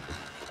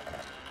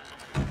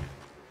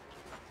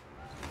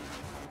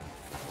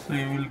 So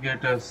you will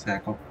get a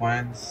sack of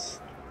coins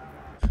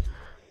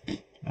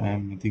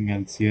and nothing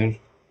else here.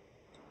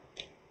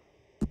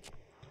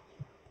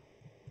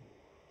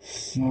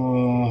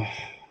 So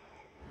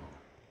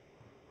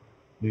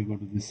we go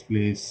to this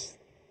place.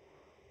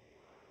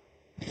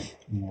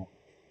 No.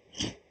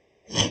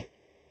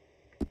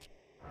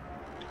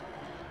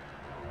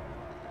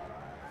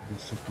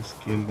 Just have to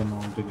scale the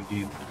mountain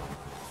again.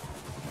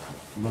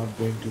 Not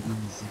going to be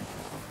easy.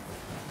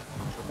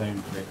 But I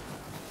will try.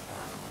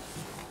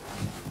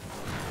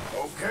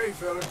 Okay,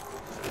 fella.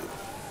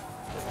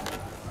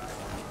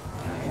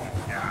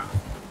 Yeah.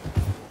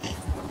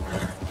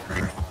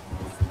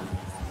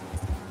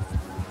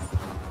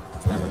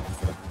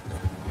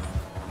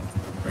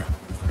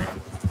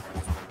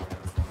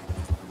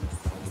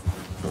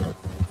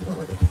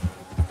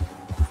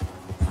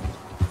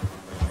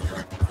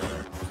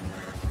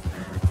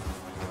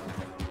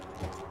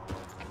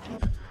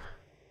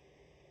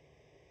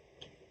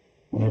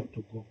 I have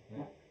to go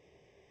back.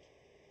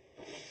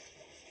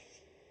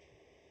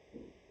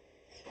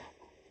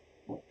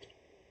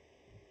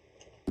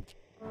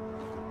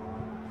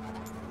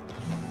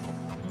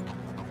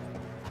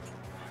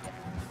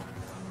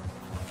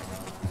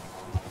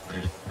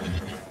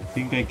 I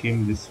think I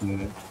came this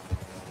way.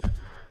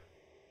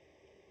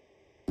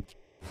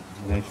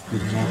 But I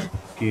should not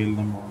scale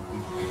the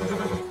mountain.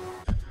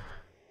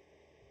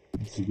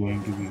 It's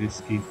going to be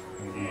risky.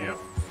 Yep.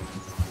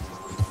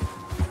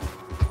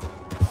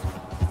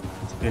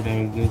 Instead, I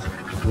will just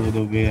go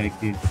the way I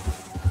came.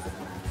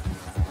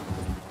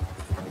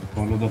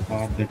 Follow the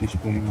path that is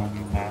showing on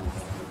your map.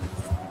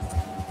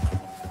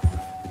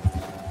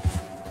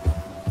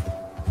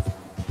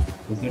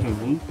 Was that a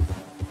wolf?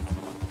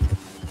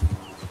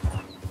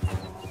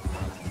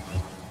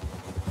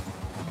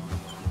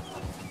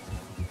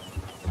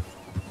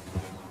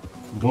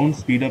 Don't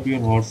speed up your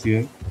horse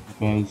here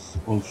because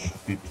oh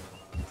shit.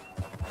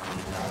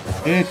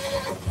 Shit.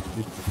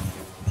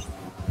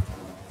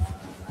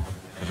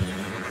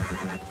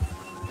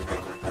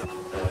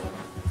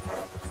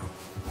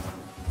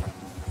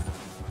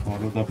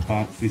 Follow the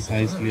path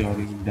precisely or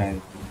you will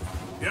die.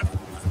 Yep.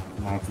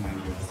 Mark my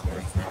words.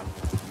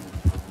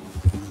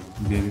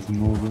 There is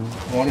no room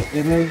for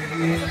error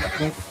here,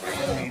 but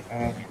I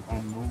am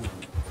unknown.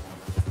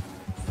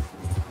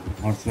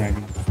 Horse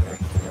riding.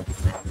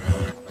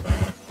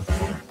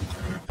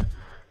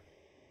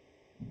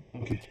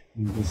 Okay,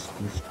 this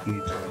was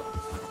great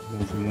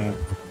because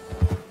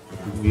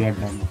we are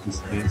done with this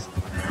place.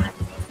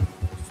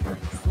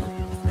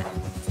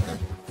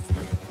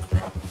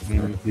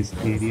 Maybe this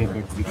area,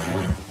 but we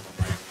can.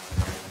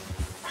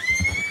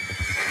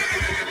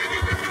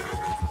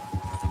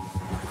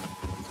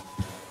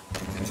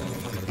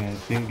 Okay, I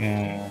think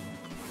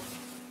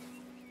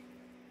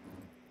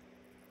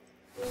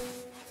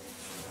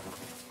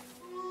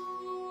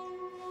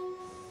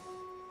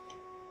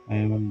I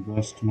haven't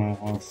brushed my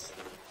horse.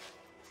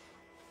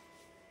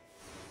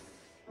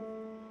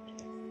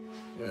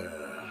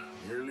 Yeah,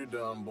 nearly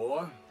done,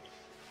 boy.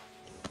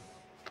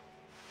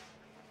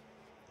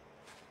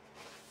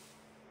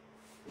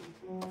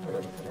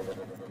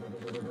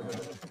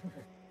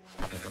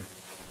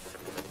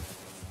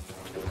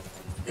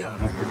 You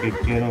have to take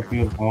care of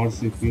your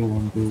horse if you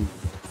want to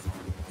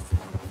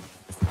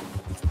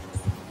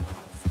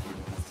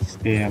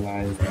stay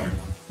alive.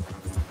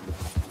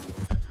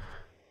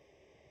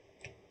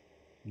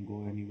 Go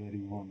anywhere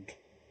you want.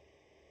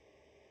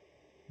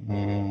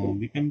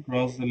 We can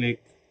cross the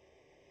lake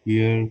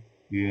here,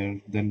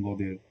 then go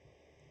there.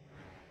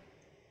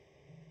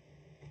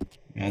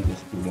 Yeah,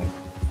 just do that.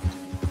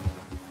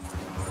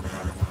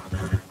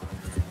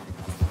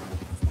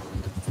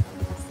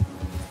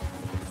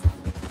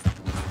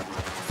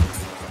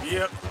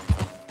 Yep.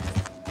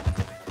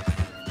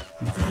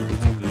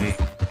 Frozen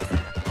lake.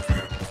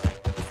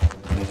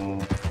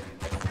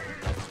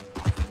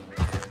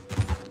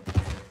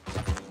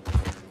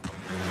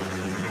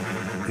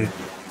 Okay.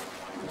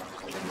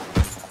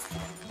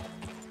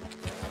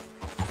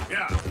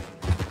 Yeah.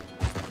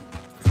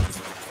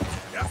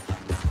 Yep.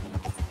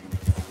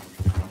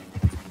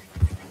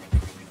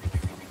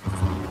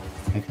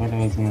 I thought I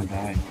was gonna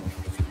die,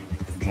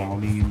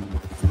 drowning in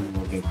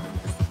water.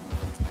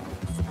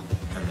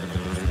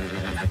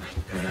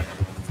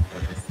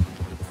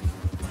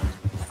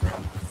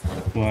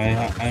 So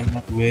I'm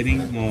not wearing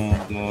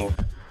the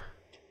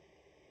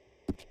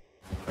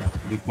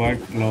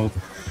required clothes.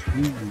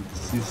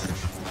 This is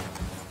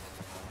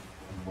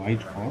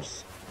white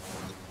horse.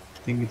 I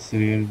think it's a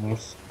real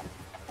horse.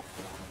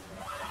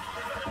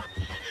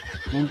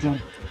 Don't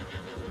jump.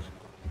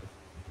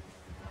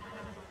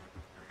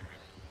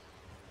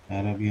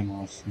 Arabian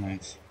horse,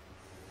 nice.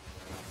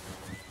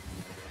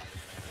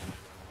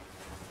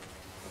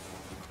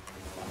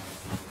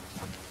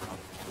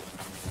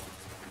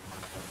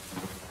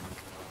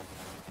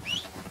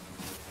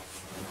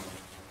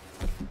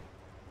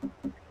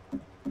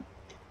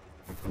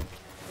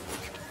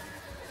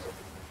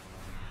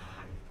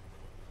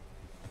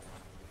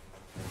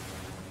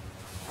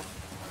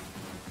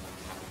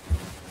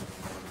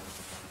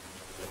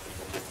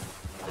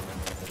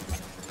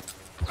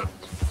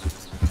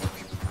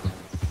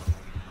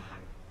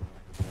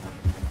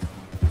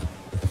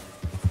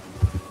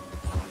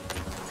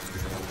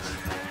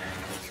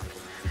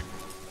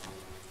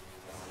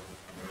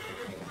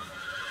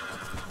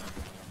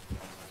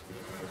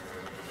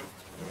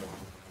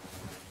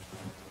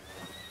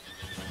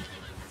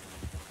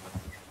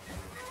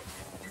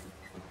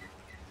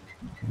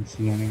 It's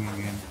running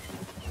again.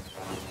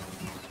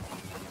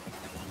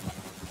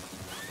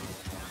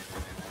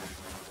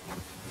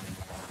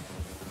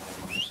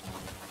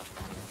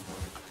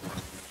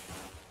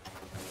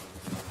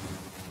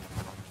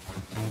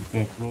 I have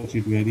to approach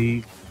it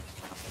very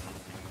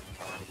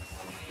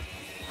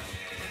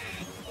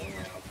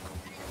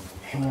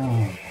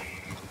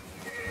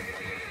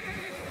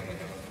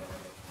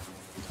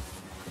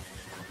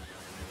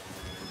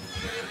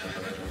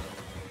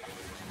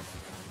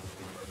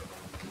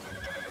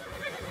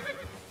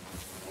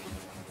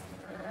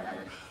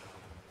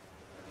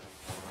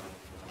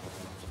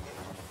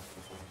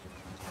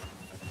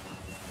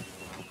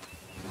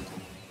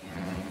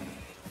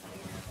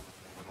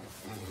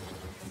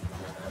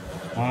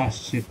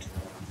shit.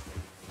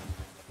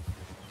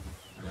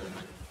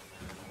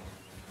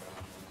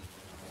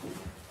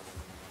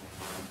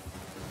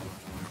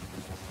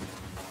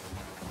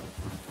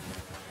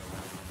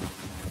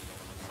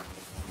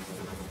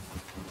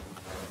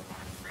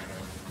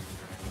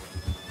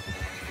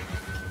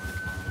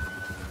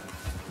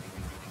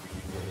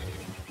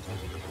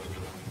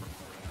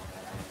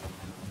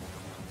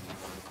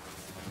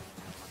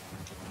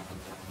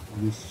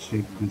 Let's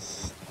check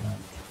this out.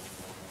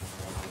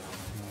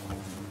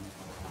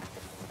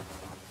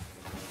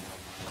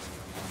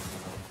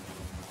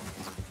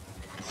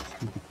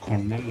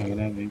 खंडन लग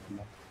रहा है भाई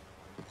पूरा।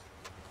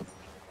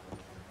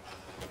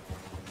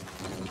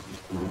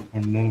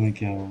 खंडन में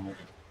क्या होगा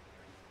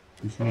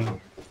इसमें?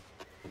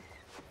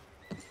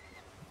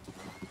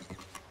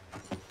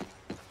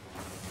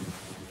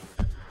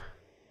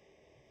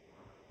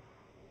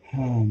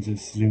 हाँ,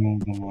 just remove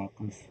the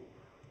markers.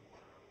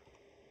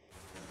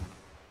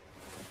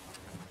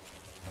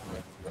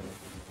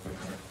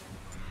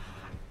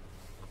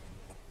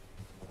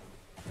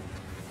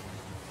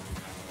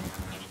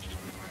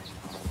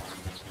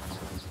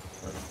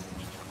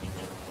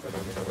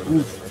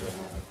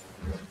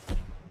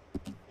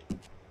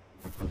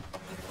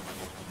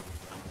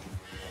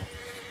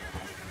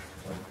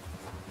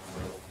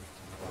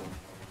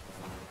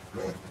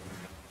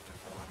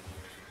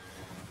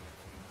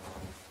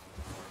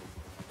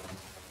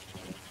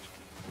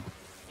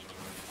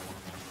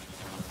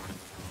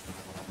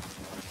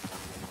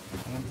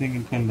 I don't think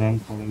it can run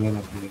forever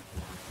up here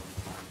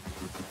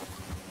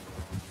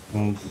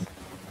because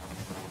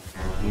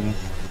the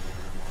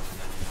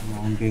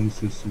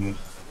mountains is here.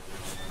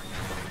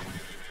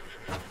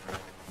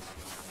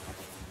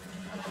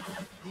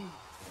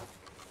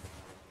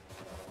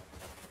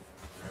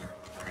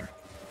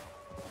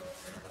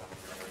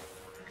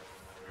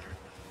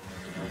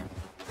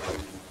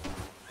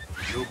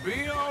 You'll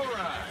be all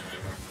right.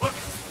 Look.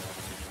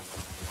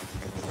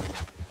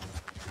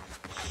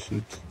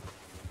 Shit.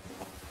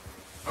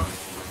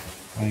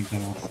 I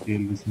cannot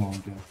scale this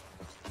mountain.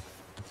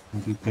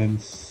 As you can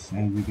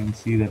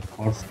see that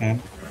horse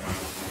camp,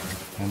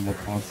 and that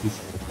horse is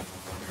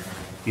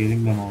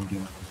scaling the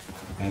mountain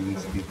as we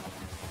speak.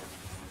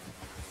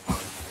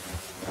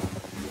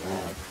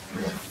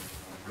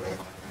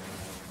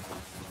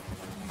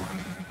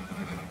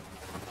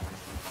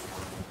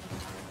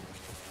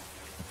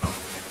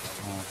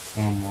 Oh,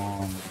 come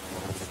on.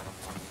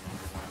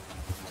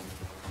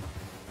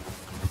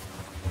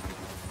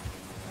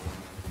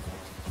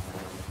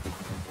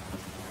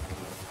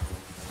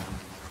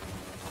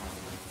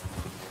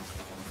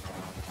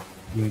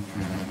 Let's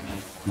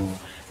go.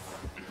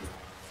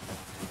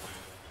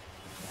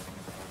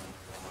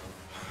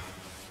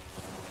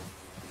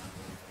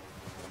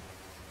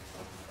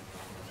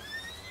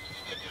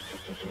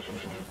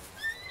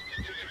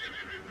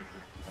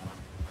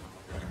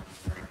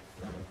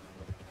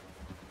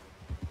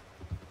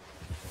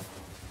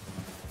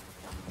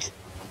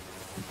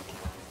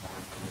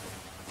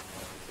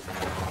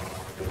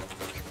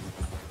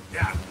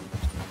 Yeah.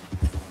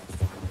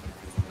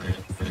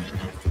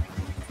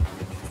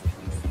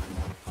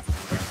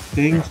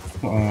 Saying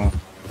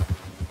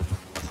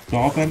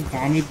stop and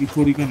calm it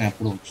before you can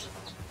approach.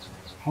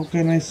 How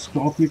can I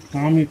stop it,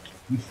 calm it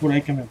before I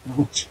can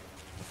approach?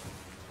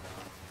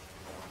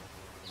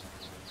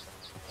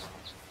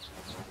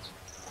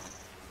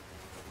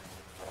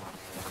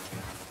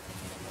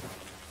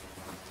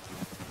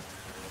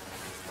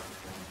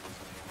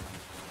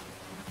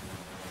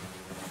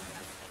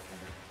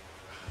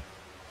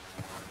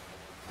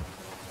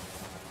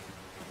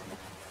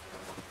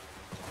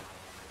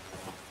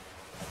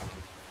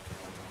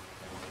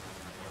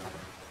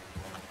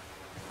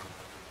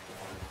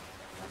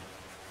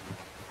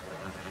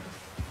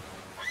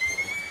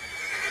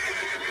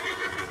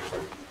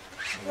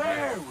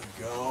 There we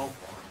go.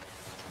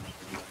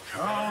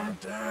 Calm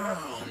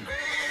down.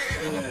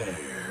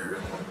 There.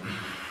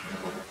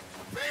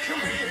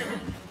 Come here.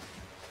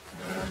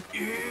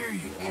 Here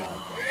you go.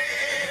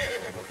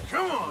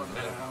 Come on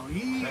now,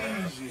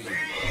 easy.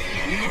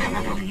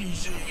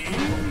 Easy,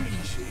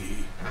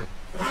 easy.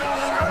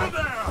 Settle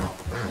down.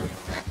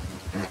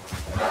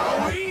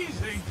 Oh,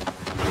 easy.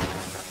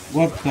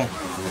 What the?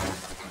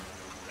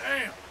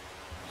 Damn.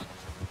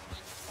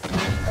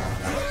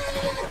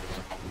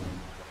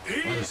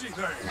 Easy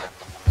there.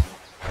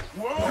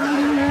 Whoa.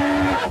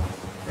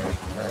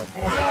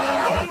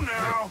 Whoa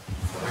now.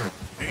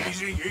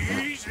 Easy,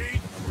 easy.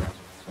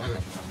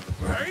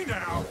 Hey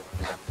now.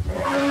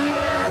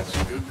 That's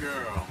a good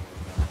girl.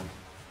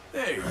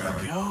 There you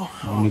go.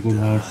 Only good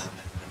horse.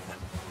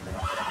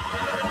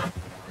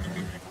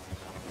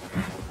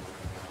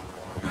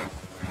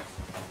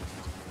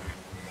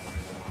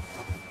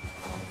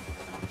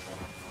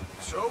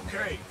 It's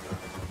okay.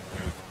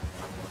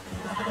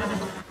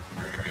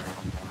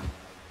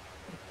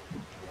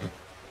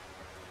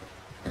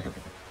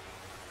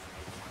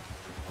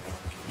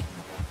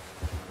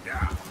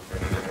 Yeah.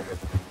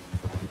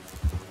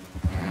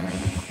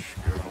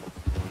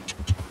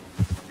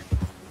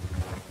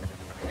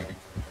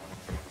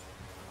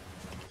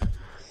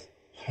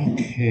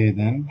 Okay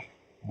then.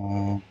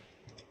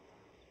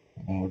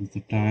 What is the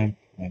time?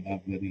 I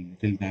have very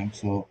little time,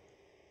 so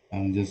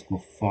I'll just go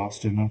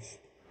fast enough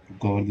to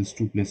cover these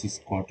two places,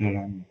 Quarter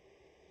and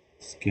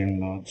Skin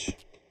Lodge.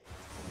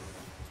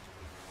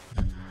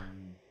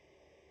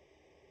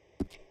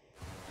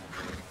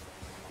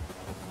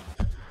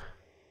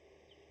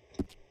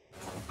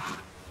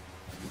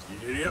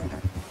 Yep.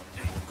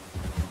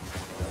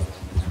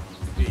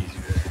 Easy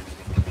there.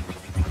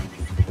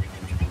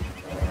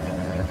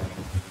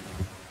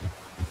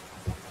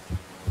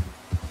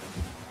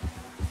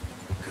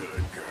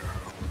 Good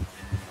girl.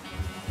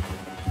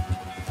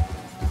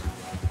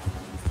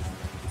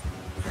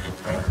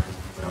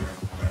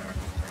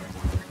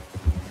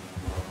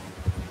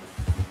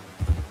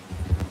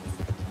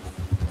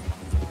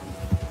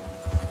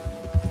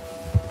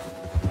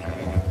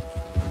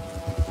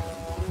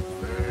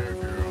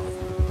 There, girl.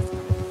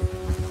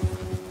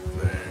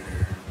 There.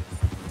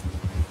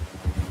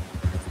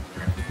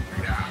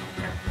 Yeah.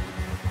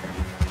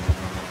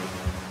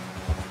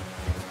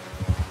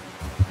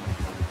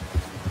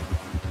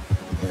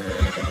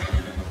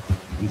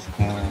 This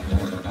car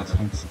has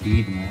some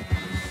speed now.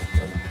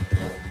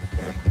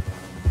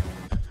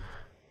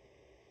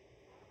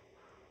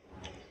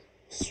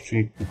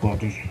 Straight to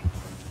Quarter.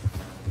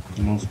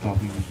 No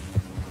stopping.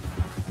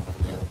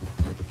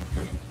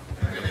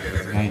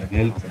 My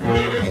health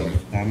core,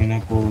 stamina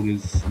core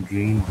is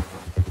drained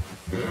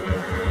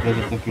because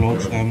of the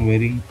clothes I'm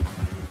wearing.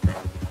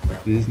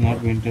 This is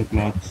not winter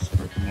clothes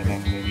that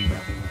I'm wearing.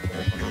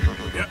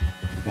 Yep.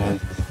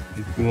 Because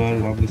if you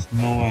are on the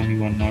snow and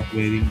you are not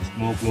wearing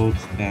snow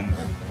clothes, then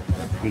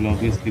it will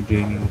obviously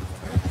drain your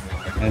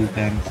health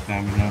and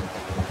stamina.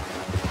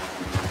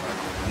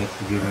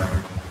 That's a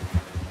given.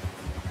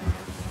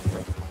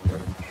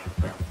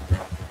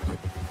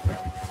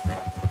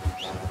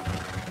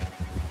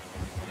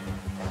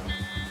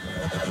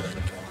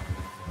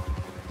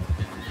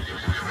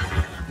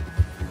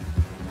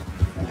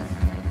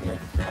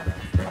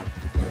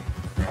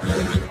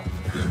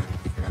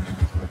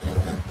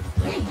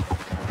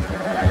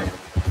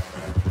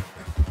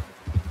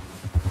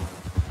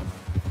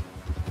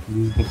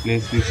 This is the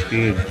place we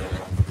stayed.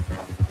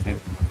 Okay.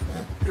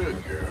 Good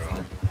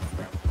girl.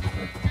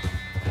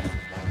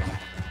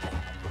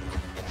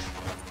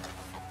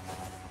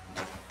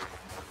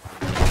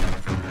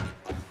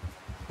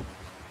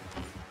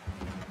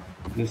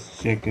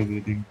 Just check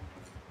everything.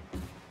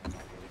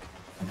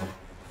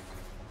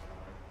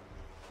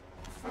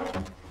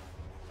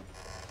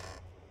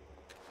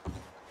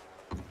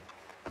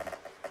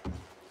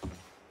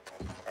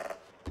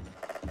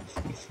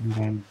 Some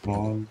kind of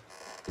ball.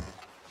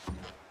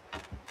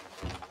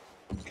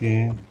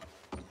 Okay.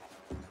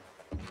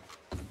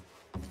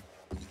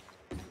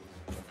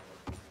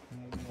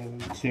 I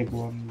will check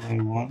one by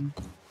one.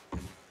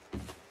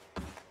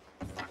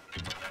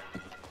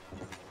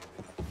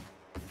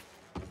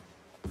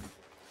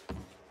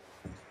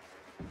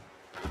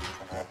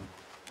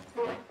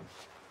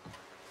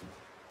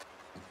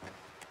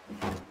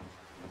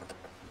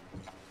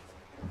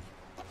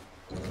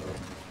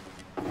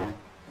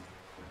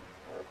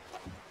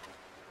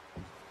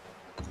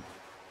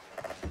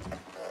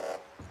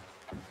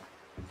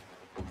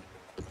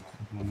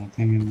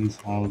 Nothing in this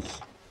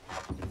house.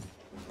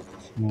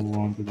 Let's move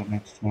on to the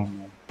next one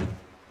then.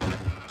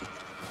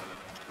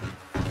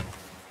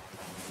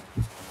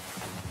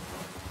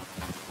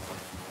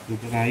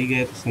 इधर आ ही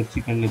गए तो search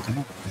ही कर लेते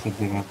ना सब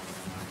जगह,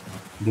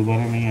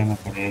 दोबारा नहीं आना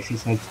पड़े, ऐसे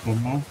सर्च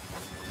करना.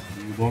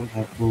 You don't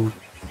have to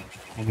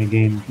come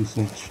again to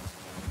search.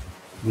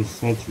 Just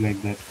search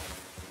like that,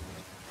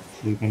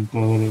 so you can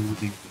cover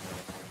everything.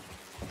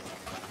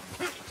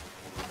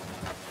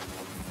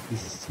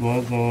 This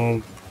was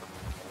our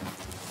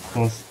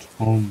first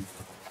home,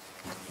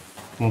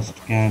 first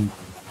camp.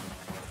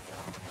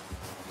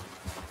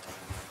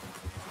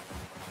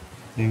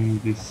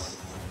 think this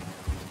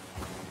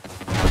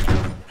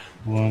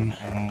one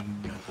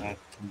and that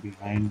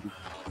behind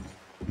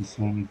this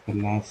one is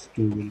the last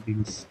two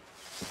buildings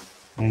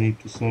I need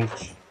to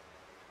search.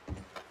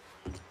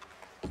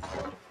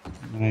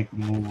 Then I can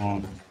move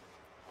on.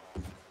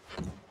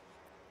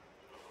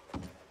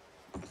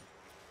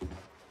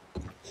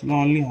 So the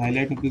only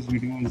highlight of this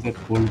video is that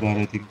gold bar,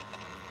 I think.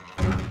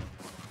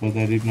 But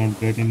I did not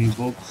get any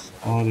books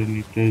or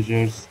any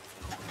treasures.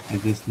 I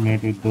just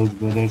met with those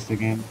brothers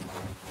again.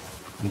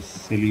 Those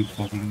silly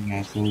fucking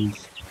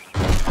assholes.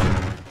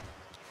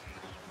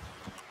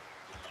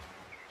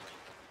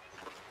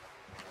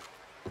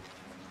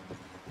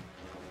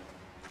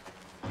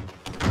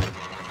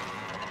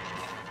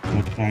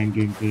 They're trying to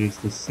impress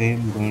the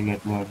same girl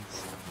at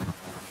once.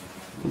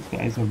 Those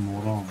guys are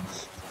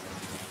morons.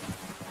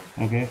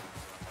 Okay,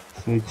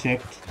 so I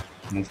checked.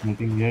 There's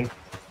nothing here.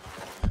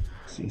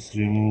 Just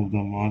remove the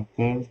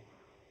marker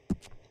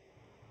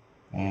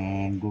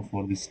and go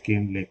for this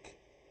game lake.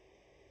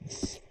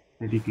 It's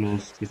pretty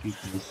close, pretty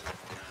close.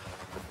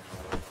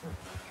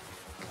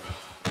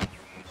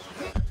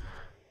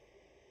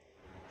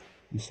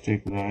 Just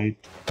take right,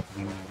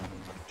 then right.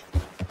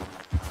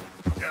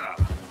 Yeah.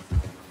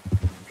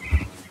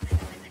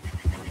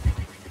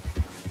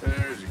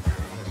 There's a girl.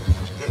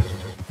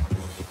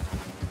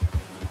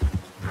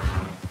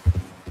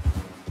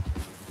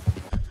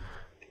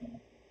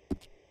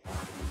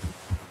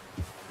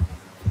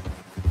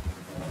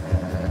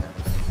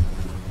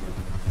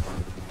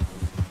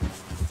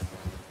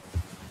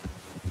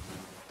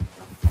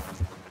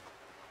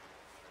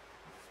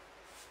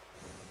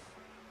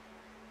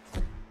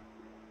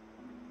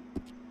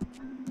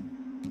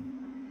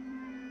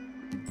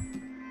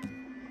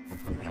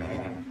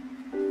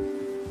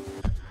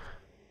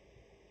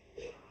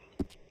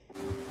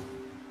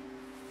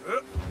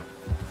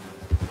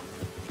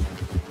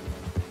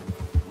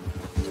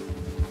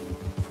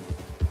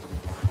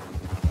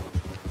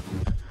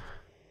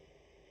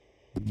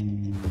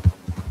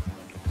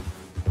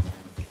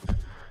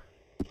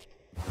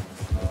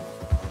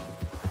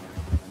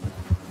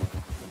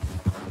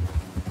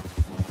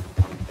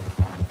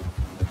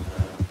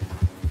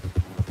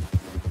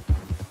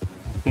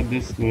 After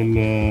this,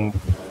 we'll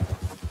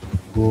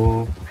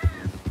go.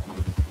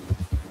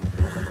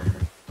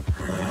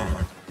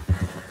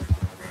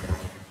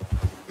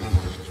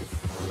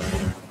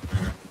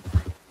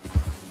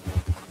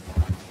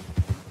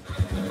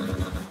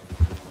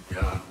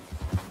 Yeah.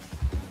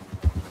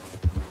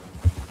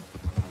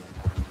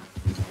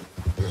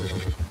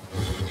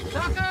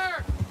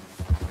 Tucker!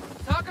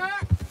 Tucker!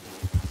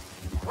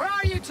 Where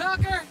are you,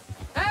 Tucker?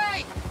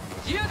 Hey!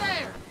 You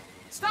there!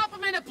 Stop a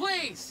minute,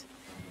 please!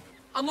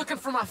 I'm looking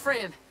for my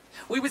friend.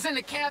 We was in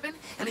the cabin,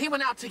 and he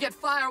went out to get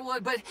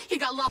firewood, but he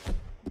got lost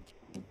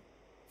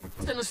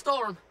in the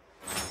storm.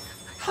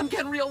 I'm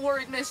getting real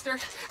worried, mister.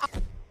 I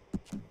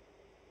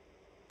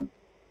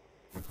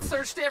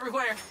searched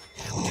everywhere.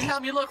 Would you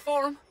help me look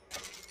for him?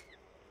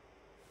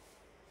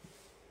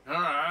 All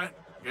right.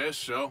 Guess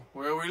so.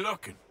 Where are we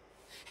looking?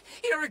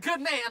 You're a good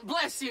man,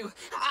 bless you.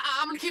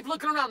 I'm gonna keep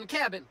looking around the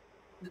cabin.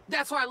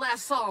 That's where I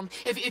last saw him.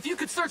 If you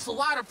could search the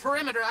wider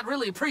perimeter, I'd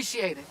really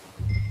appreciate it.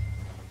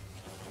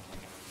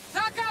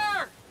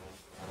 Tucker!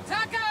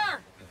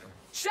 Tucker!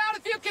 Shout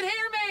if you can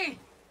hear me!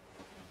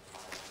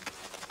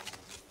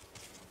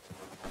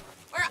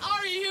 Where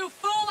are you,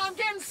 fool? I'm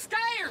getting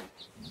scared!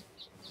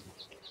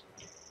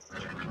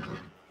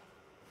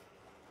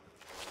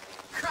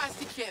 Christ,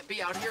 he can't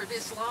be out here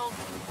this long.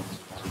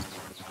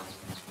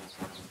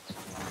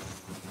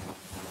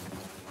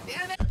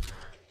 Damn it!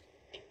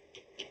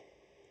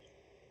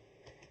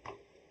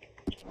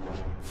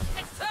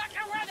 Hey,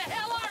 Tucker, where the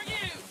hell are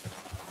you?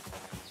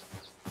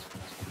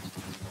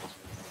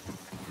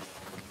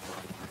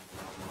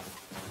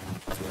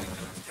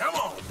 Come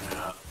on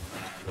now.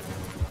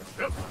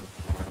 Yep.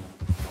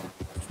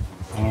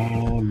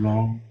 How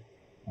long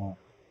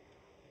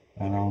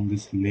around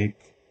this lake?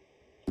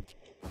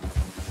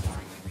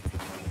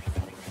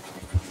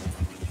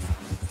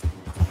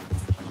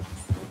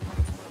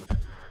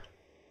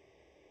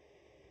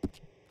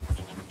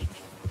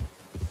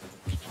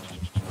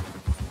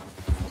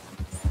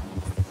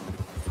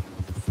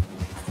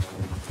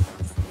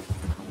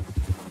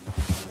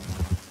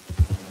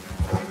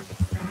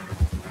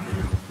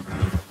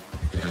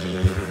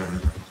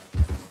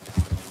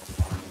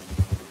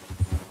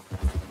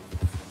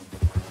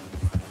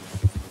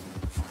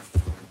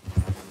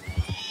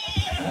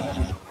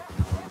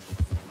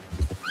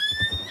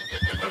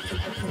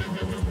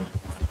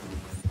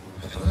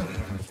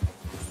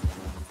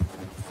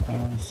 I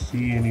don't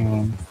see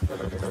anyone.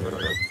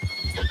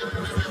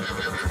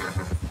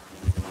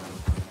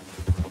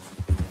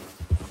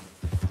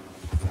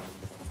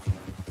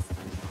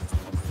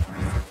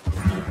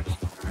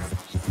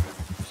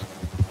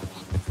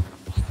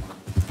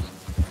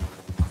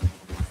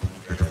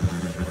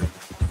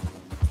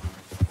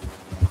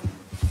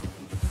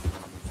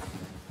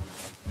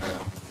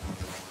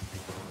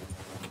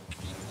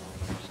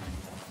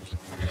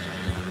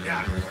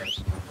 Yeah.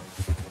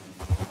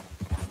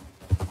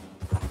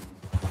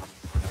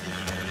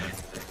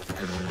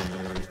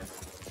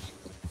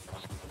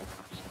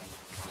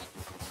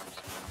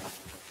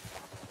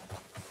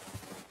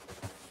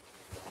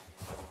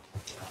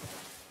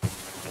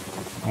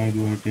 Why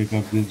do I take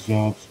up these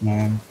jobs,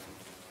 man?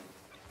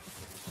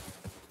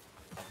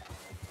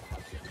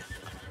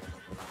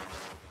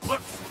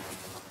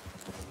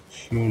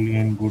 Surely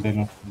I'm good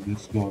enough for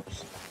these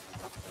jobs.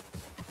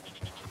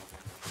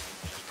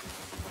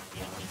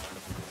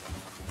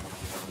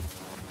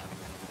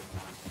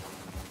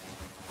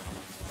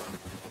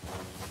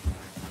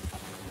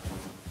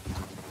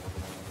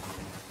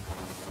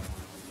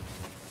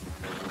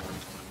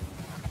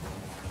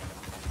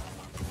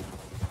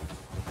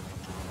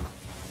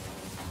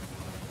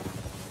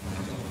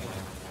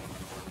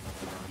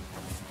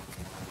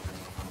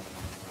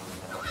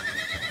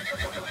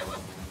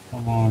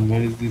 Come on,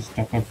 where is this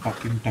Tucker,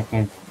 fucking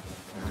Tucker?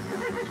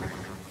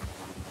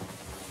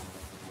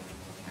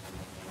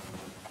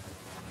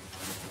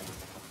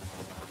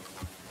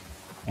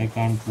 I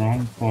can't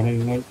run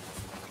forever.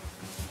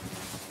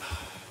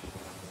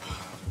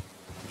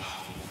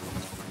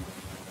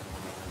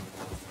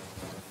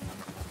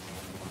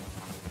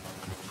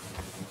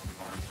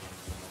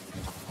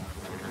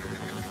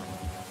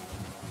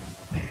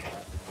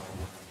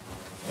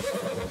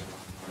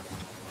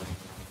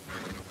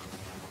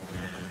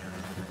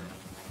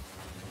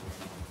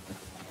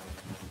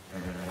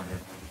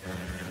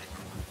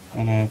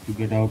 And I have to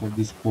get out of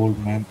this cold,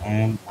 man. I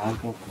am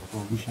out of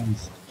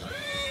provisions.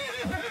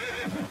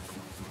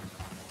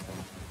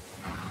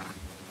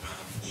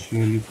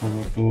 Surely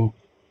forgot to.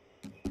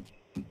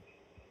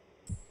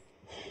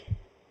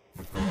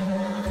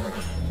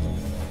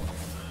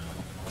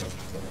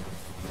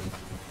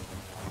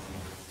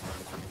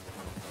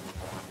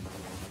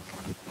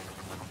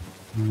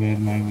 Wear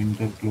my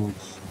winter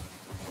clothes.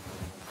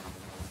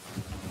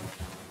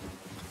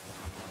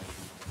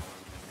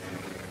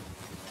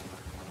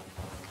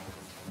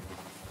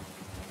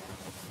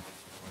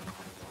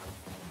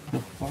 The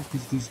fuck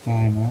is this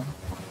guy, man?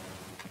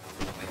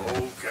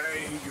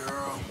 Okay,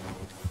 girl.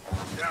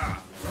 Yeah.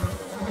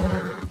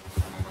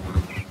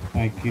 If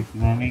I keep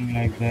running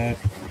like that,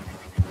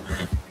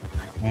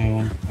 I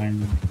won't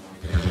find him.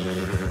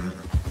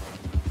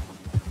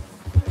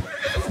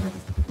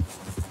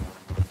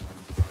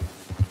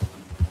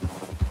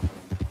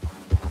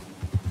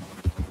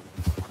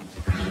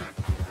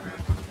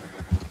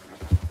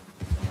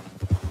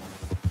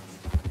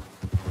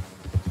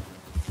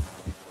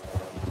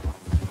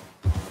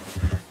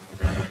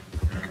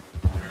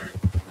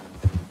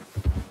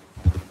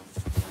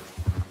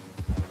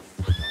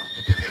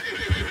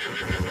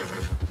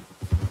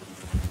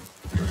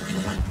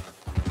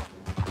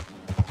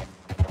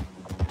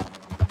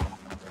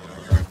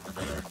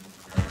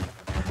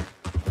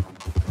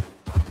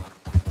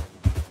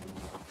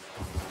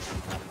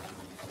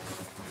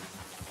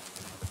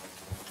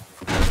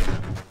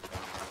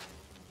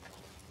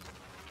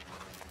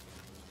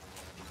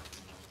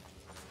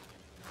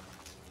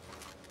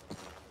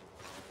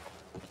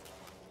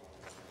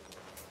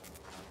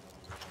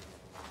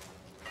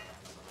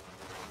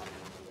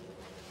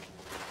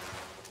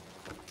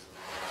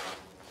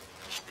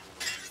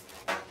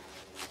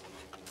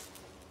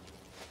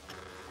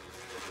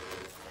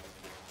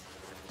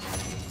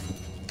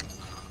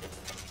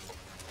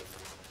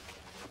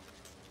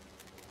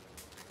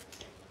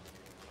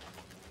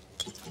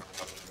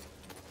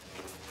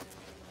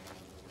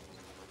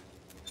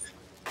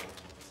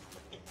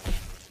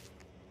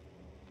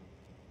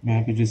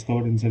 Map is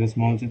discovered inside a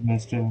small ship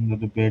nested under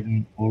the bed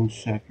in old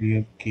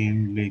Shackleton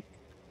Cane Lake.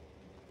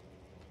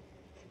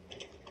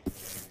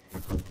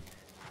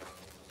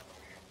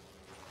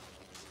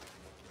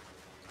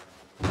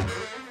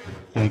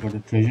 So I got a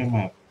treasure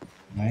map.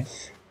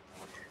 Nice.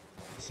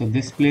 So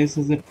this place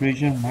is a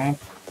treasure map.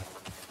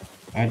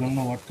 I don't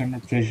know what kind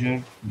of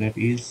treasure that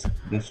is.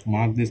 Just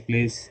mark this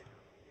place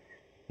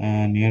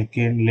near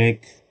Cane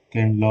Lake,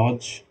 Cane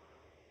Lodge.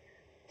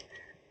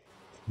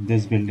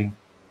 This building.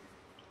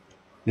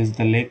 This is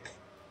the lake.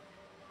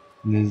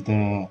 This is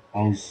the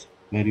house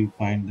where you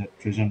find the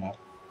treasure map.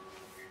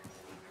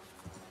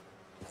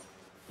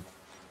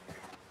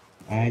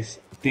 I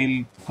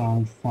still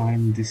can't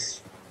find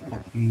this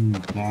fucking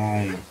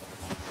guy.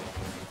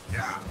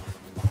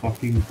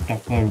 Fucking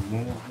Tucker.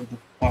 Where the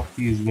fuck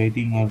he is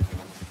waiting or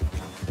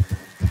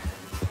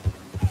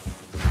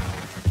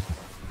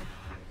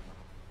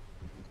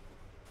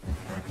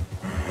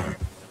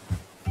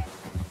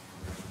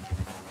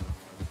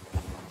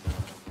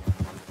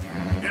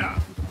Yeah.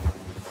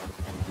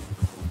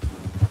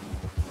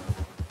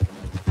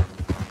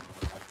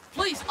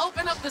 Please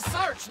open up the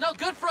search. No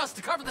good for us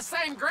to cover the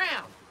same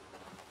ground.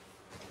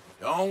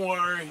 Don't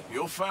worry,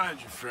 you'll find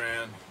your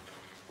friend.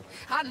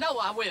 I know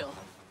I will.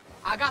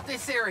 I got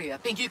this area.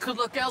 Think you could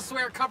look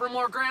elsewhere, cover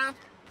more ground?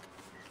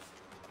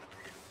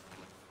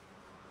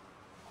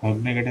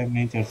 भागने का time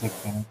नहीं चढ़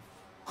सकता मैं.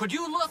 Could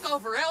you look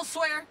over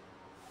elsewhere?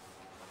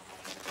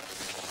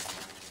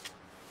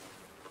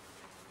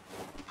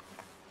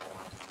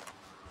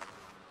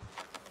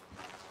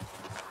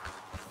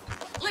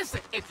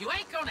 Listen, if you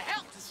ain't gonna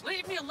help, just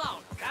leave me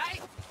alone,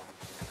 okay?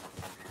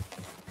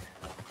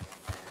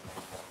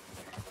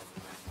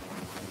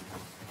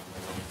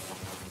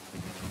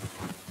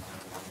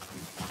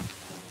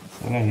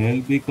 So थोड़ा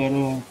help भी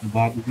करो,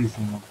 बात भी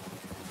सुनो।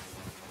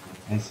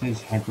 ऐसे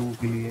झाटू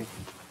के लिए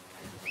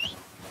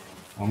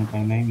काम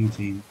करना ही नहीं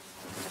चाहिए।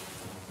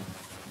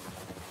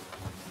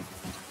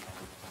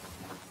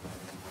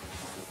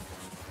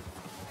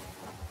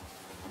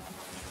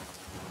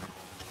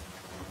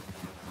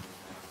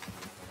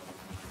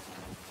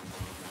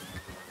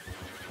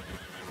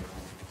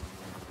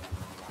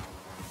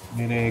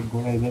 मेरा एक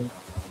घोड़ा इधर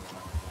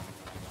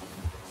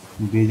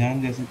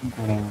बेजान जैसे क्यों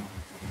पड़ा हुआ है?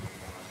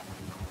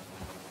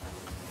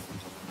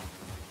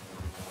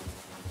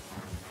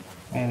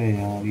 अरे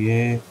यार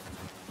ये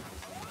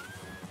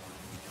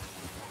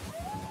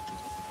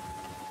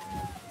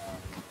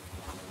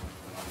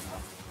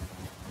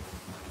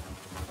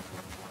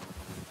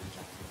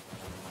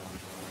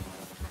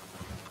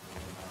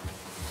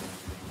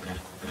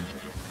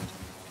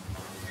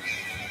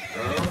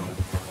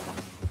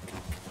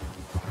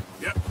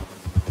Yep.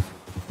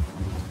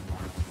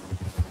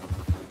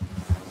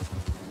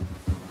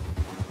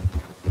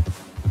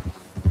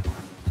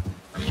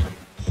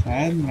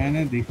 शायद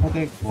मैंने देखा था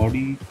एक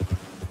बॉडी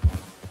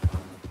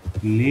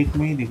लेक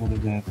में ही देखा था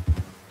शायद।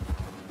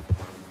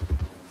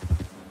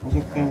 हो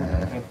सकता है, हो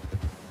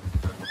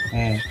सकता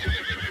है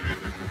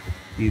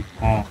कि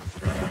था।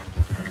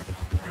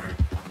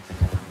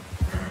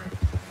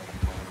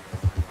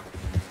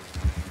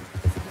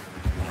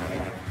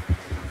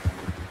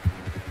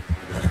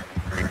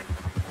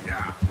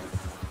 Yeah.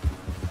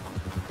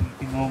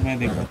 लेकिन वो मैं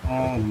देखा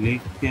था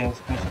लेक के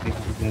आसपास देखा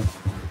था शायद।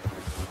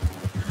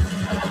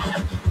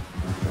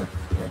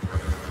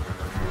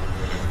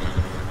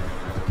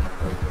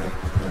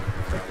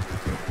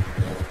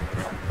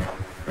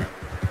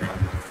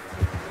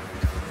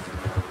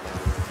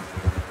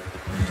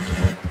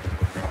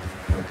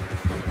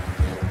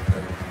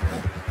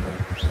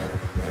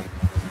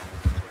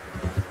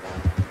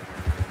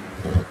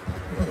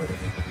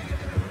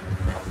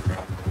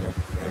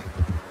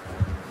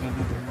 मैं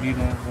तो ढूंढ ही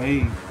रहा हूँ भाई,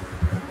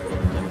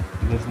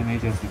 इधर से नहीं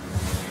जा सकता।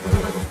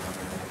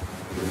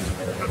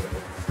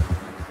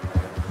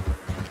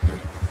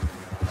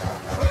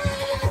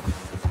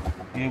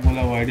 ये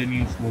बोला वाइडन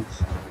यूज सर्च,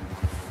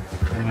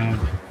 तो मैं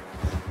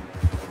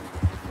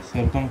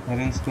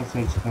सरकमफेरेंस का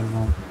सर्च कर रहा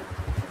हूँ।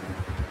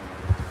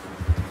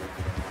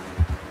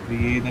 तो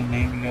ये इधर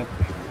नहीं मिला तो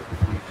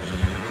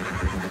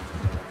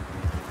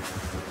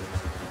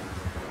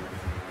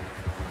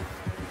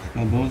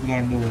इसका दोस्त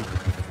गांडू है।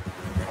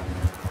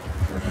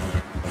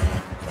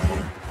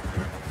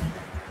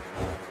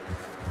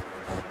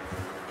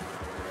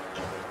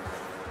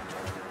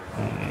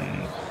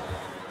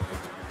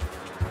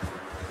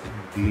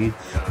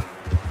 ग्लिच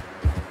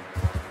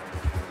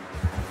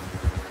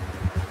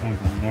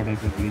गंदा टाइप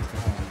का ग्लिच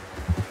है।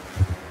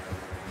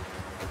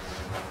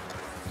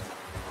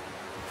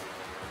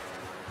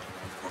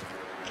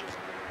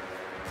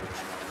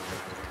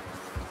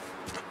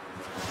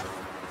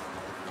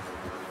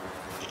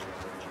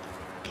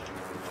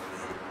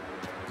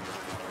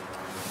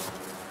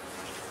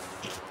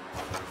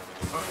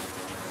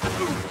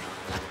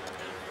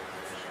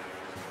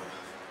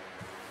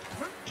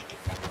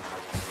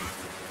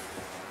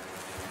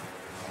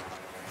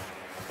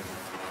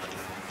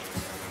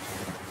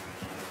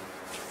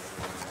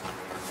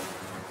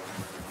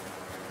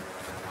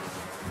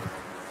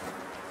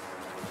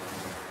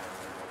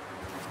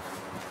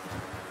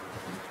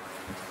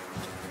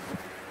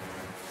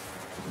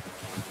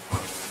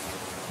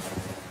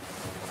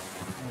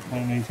 ऊपर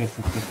नहीं चढ़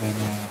सकते शायद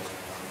मैं।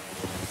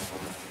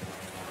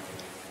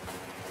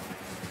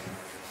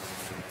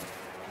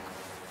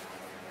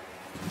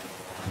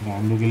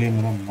 गांडू के लिए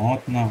मेरा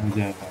मौत ना हो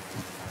जाएगा।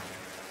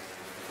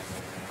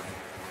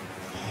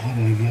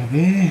 अरे गया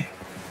बे,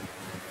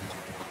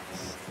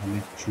 साले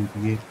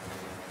चूतिए।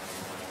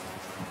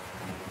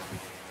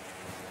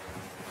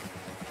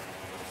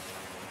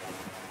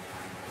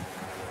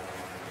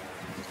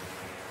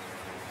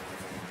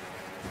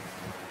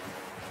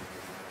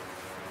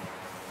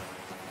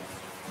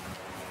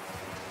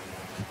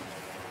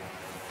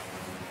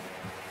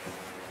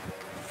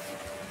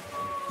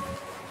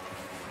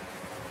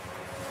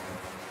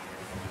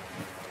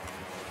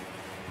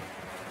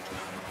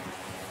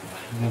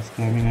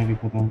 स्टैमिना भी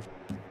खत्म।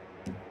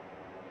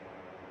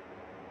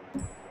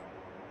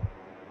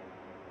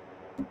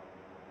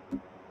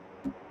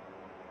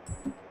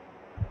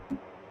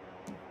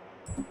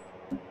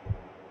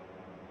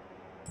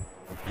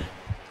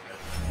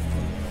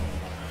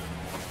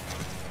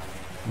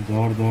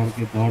 दौड़ दौड़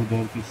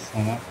के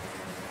साला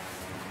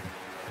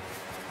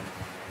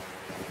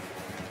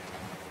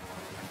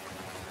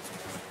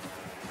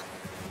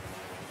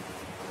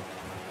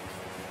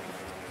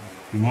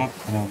दिमाग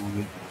खराब हो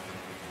गया।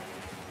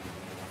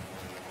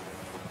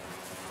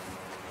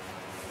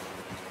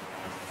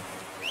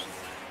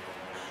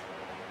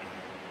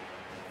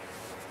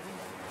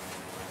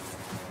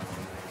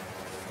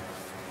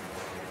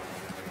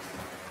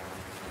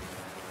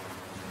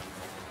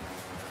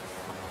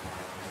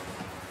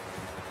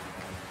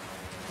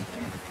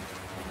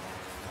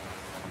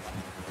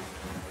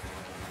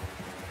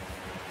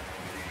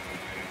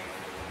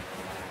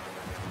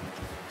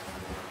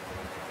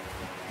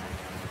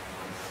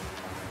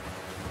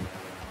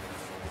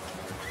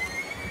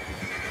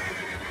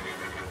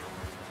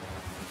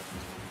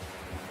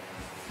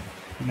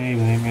 नहीं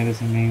भाई मेरे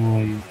से नहीं हुआ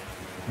ये,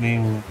 नहीं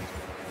हुआ।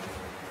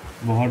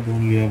 बहुत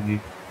ढूंढ लिया भाई,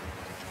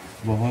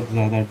 बहुत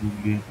ज़्यादा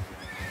ढूंढ लिया।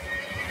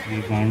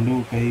 ये गांडू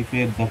कहीं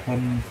पे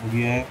दफन हो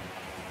गया है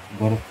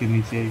बर्फ के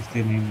नीचे,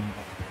 इससे नहीं मिल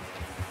रहा।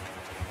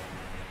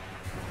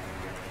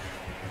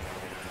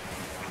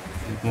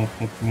 ये तो अब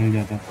तक मिल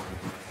जाता।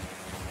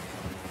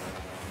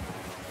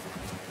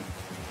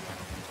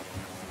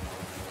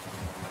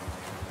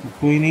 तो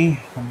कोई नहीं,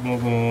 हम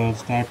लोग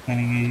स्टार्ट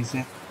करेंगे यहीं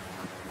से,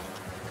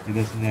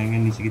 इधर से जाएंगे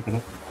नीचे की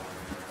तरफ।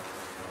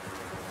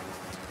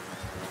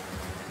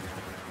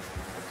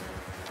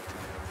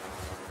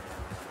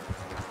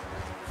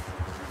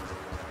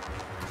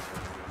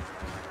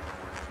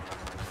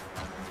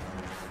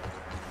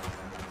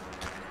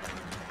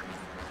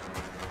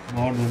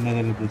 बहुत ढूंढा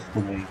था दोस्त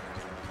को भाई।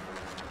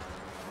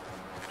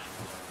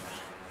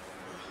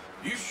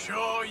 You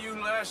sure you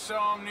last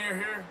saw him near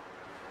here?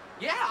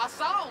 Yeah, I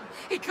saw him.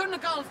 He couldn't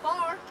have gone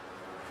far.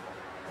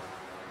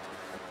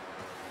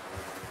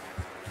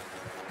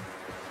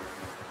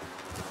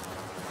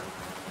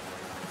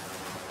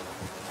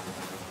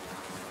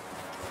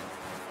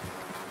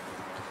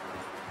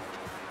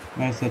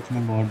 मैं सच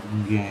में बहुत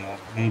ढूंढ गया यार,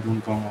 नहीं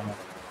ढूंढ पाऊंगा मैं।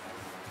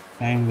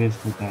 टाइम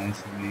वेस्ट होता है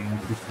ऐसे में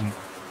और कुछ नहीं।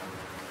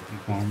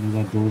 एक गांडू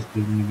का दोस्त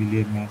ढूंढने के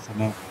लिए मैं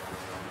सदा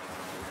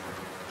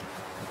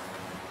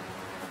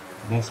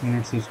 10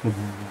 मिनट से उसको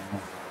ढूंढ रहा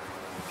हूँ।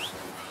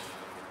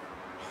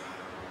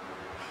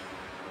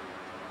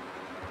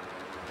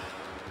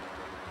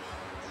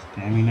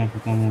 स्टेमिना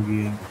खत्म हो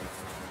गई है,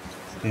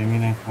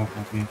 स्टेमिना खा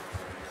खा के,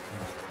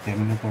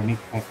 स्टेमिना टॉनिक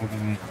खा खा के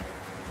मैं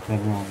कर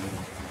रहा हूँ।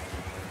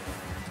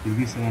 फिर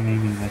भी सलाह नहीं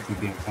मिल रहा,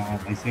 चुकी है कहाँ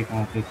ऐसे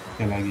कहाँ पे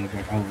चला गया,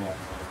 बैठा हुआ है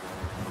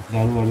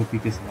दारू वारू पी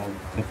के सलाह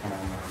तक पड़ा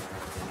हुआ है।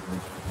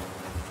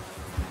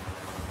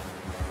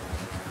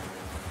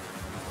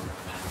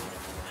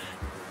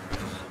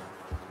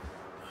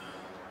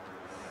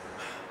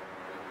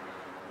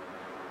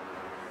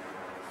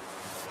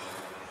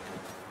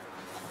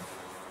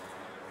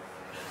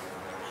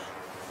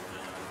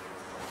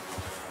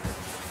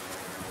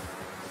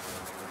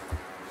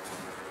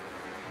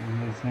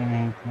 ऐसे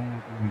मैं उठूँगा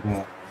तो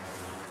मेरा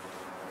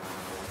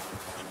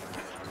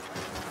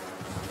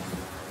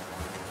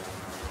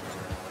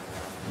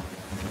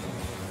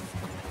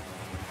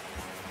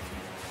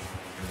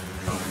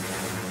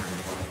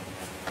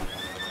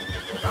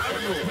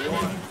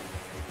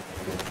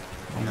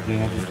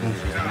जगह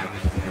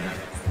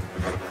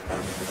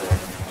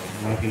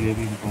पे के लिए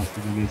भी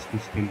इम्पॉसिबल है इसकी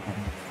स्किल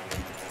करना।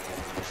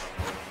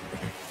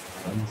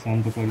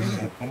 इंसान तो कर ही नहीं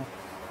सकता ना।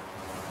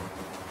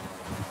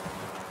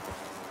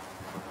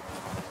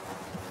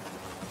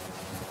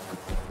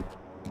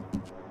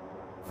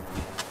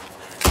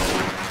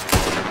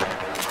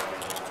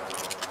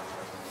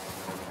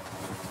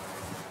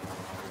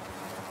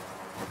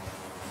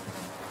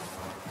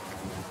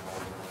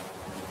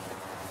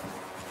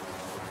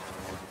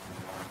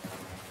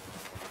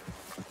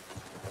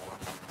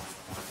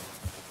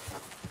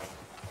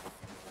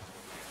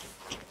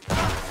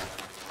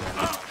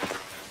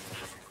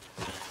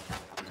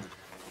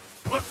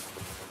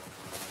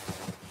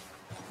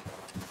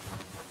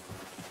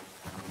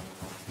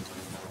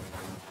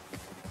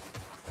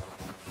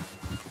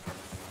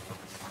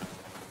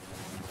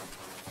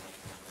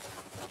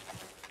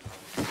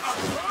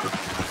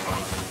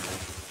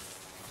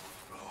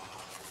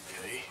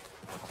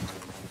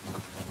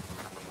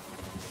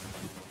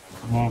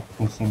 Not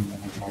person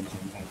when I got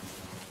in life.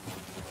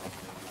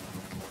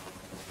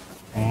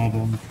 I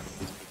don't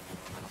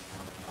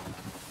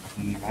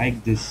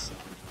like this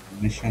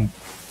mission.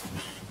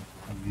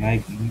 I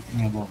like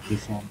anything about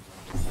this one.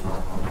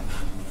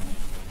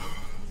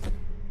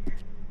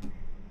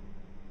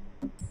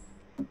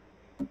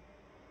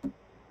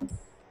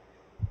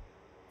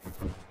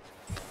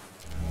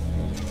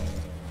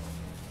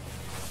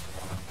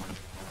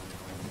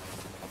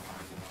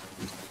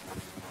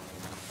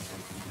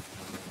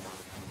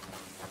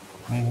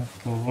 I have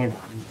covered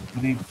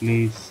every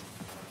place.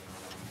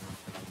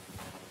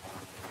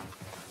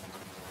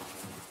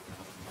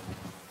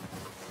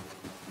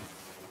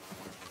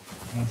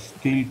 I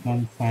still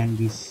can't find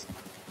this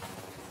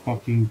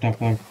fucking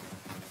Tucker.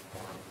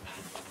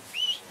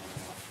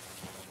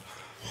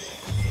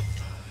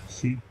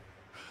 See,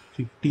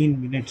 15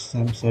 minutes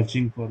I'm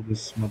searching for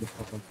this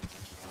motherfucker.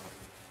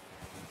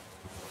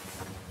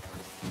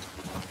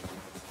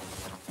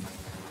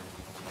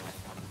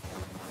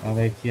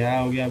 अबे क्या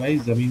हो गया भाई,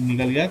 जमीन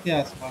निकल गया क्या,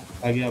 आसमान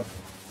आ गया?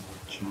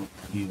 चुप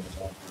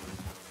हो।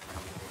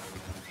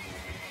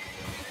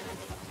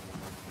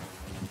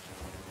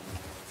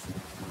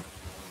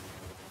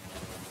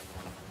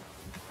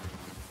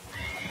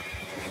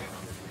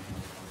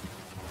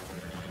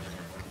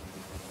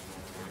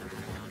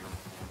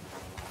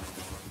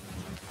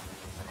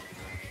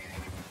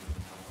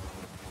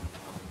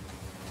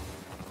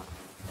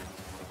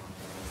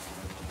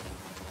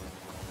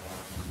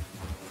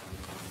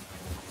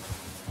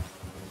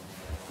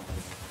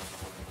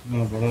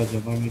 इतना बड़ा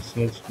जगह में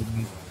सर्च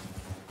करने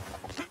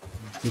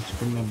कुछ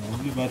करना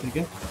मामूली बात है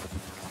क्या?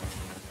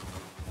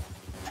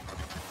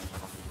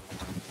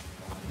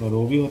 और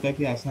वो भी होता है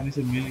कि आसानी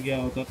से मिल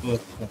गया होता तो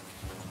अच्छा।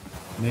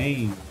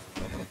 नहीं,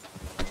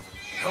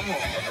 Come on.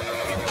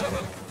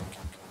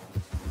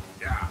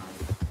 Yeah.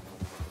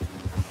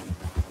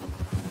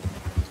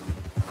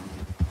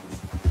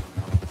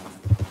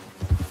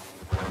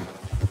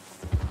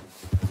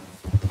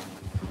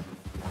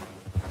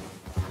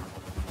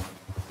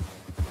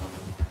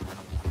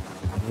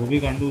 वो भी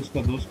गांडू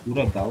उसका दोस्त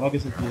पूरा दावा के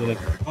साथ बोल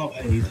रहा है हाँ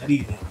भाई इधर ही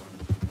है।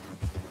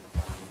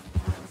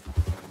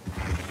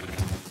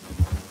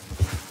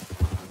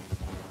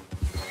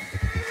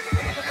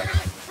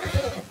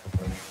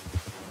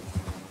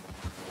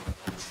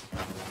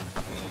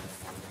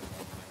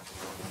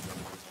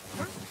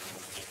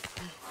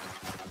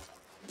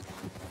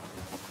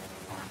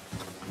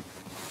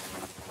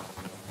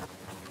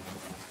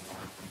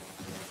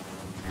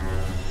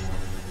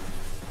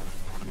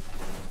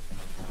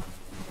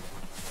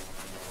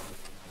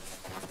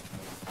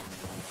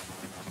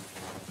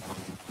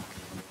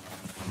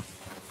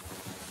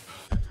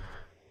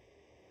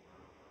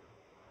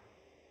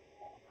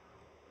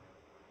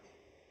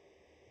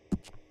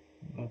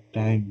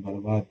 टाइम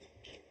बर्बाद।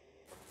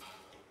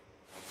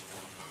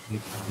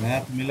 एक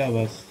मैप मिला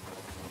बस।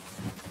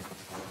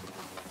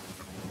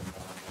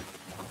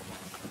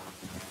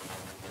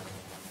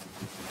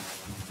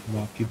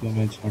 बाकी तो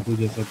मैं झाड़ू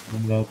जैसा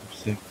घूम रहा हूँ तब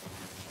से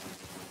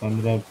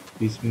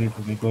 15-20 मिनट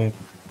होने को है।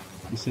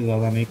 इससे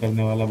ज़्यादा नहीं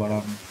करने वाला बड़ा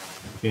मैं।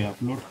 ओके,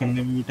 अपलोड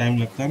करने में भी टाइम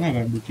लगता है ना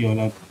गांडू की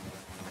औलाद।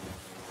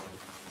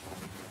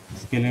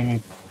 इसके लिए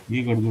मैं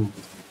ये कर दूँ।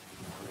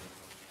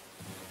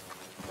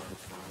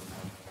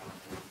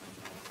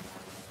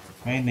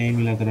 भाई नहीं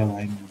मिला तेरा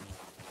भाई मुझे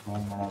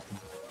बहुत बड़ा था।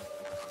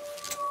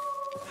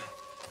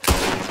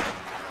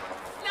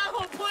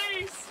 No,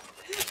 please!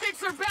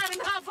 Things are bad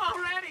enough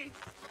already!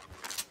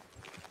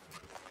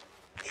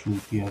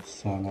 चूतिया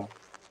साला।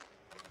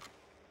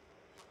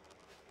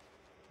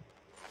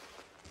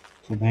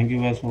 So thank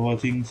you guys for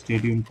watching. Stay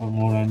tuned for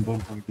more and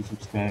don't forget to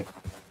subscribe.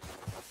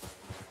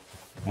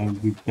 I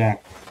will be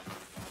back.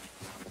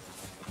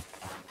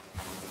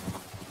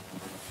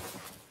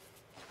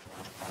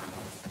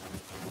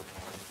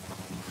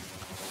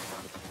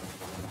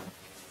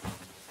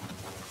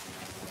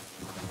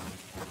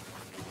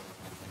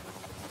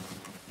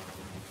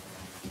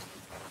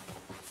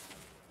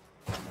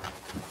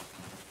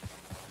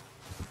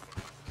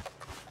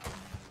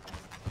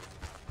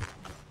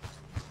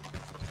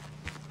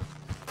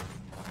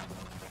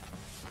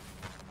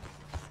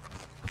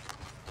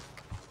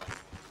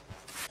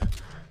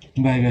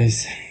 Bye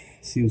guys.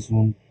 See you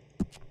soon.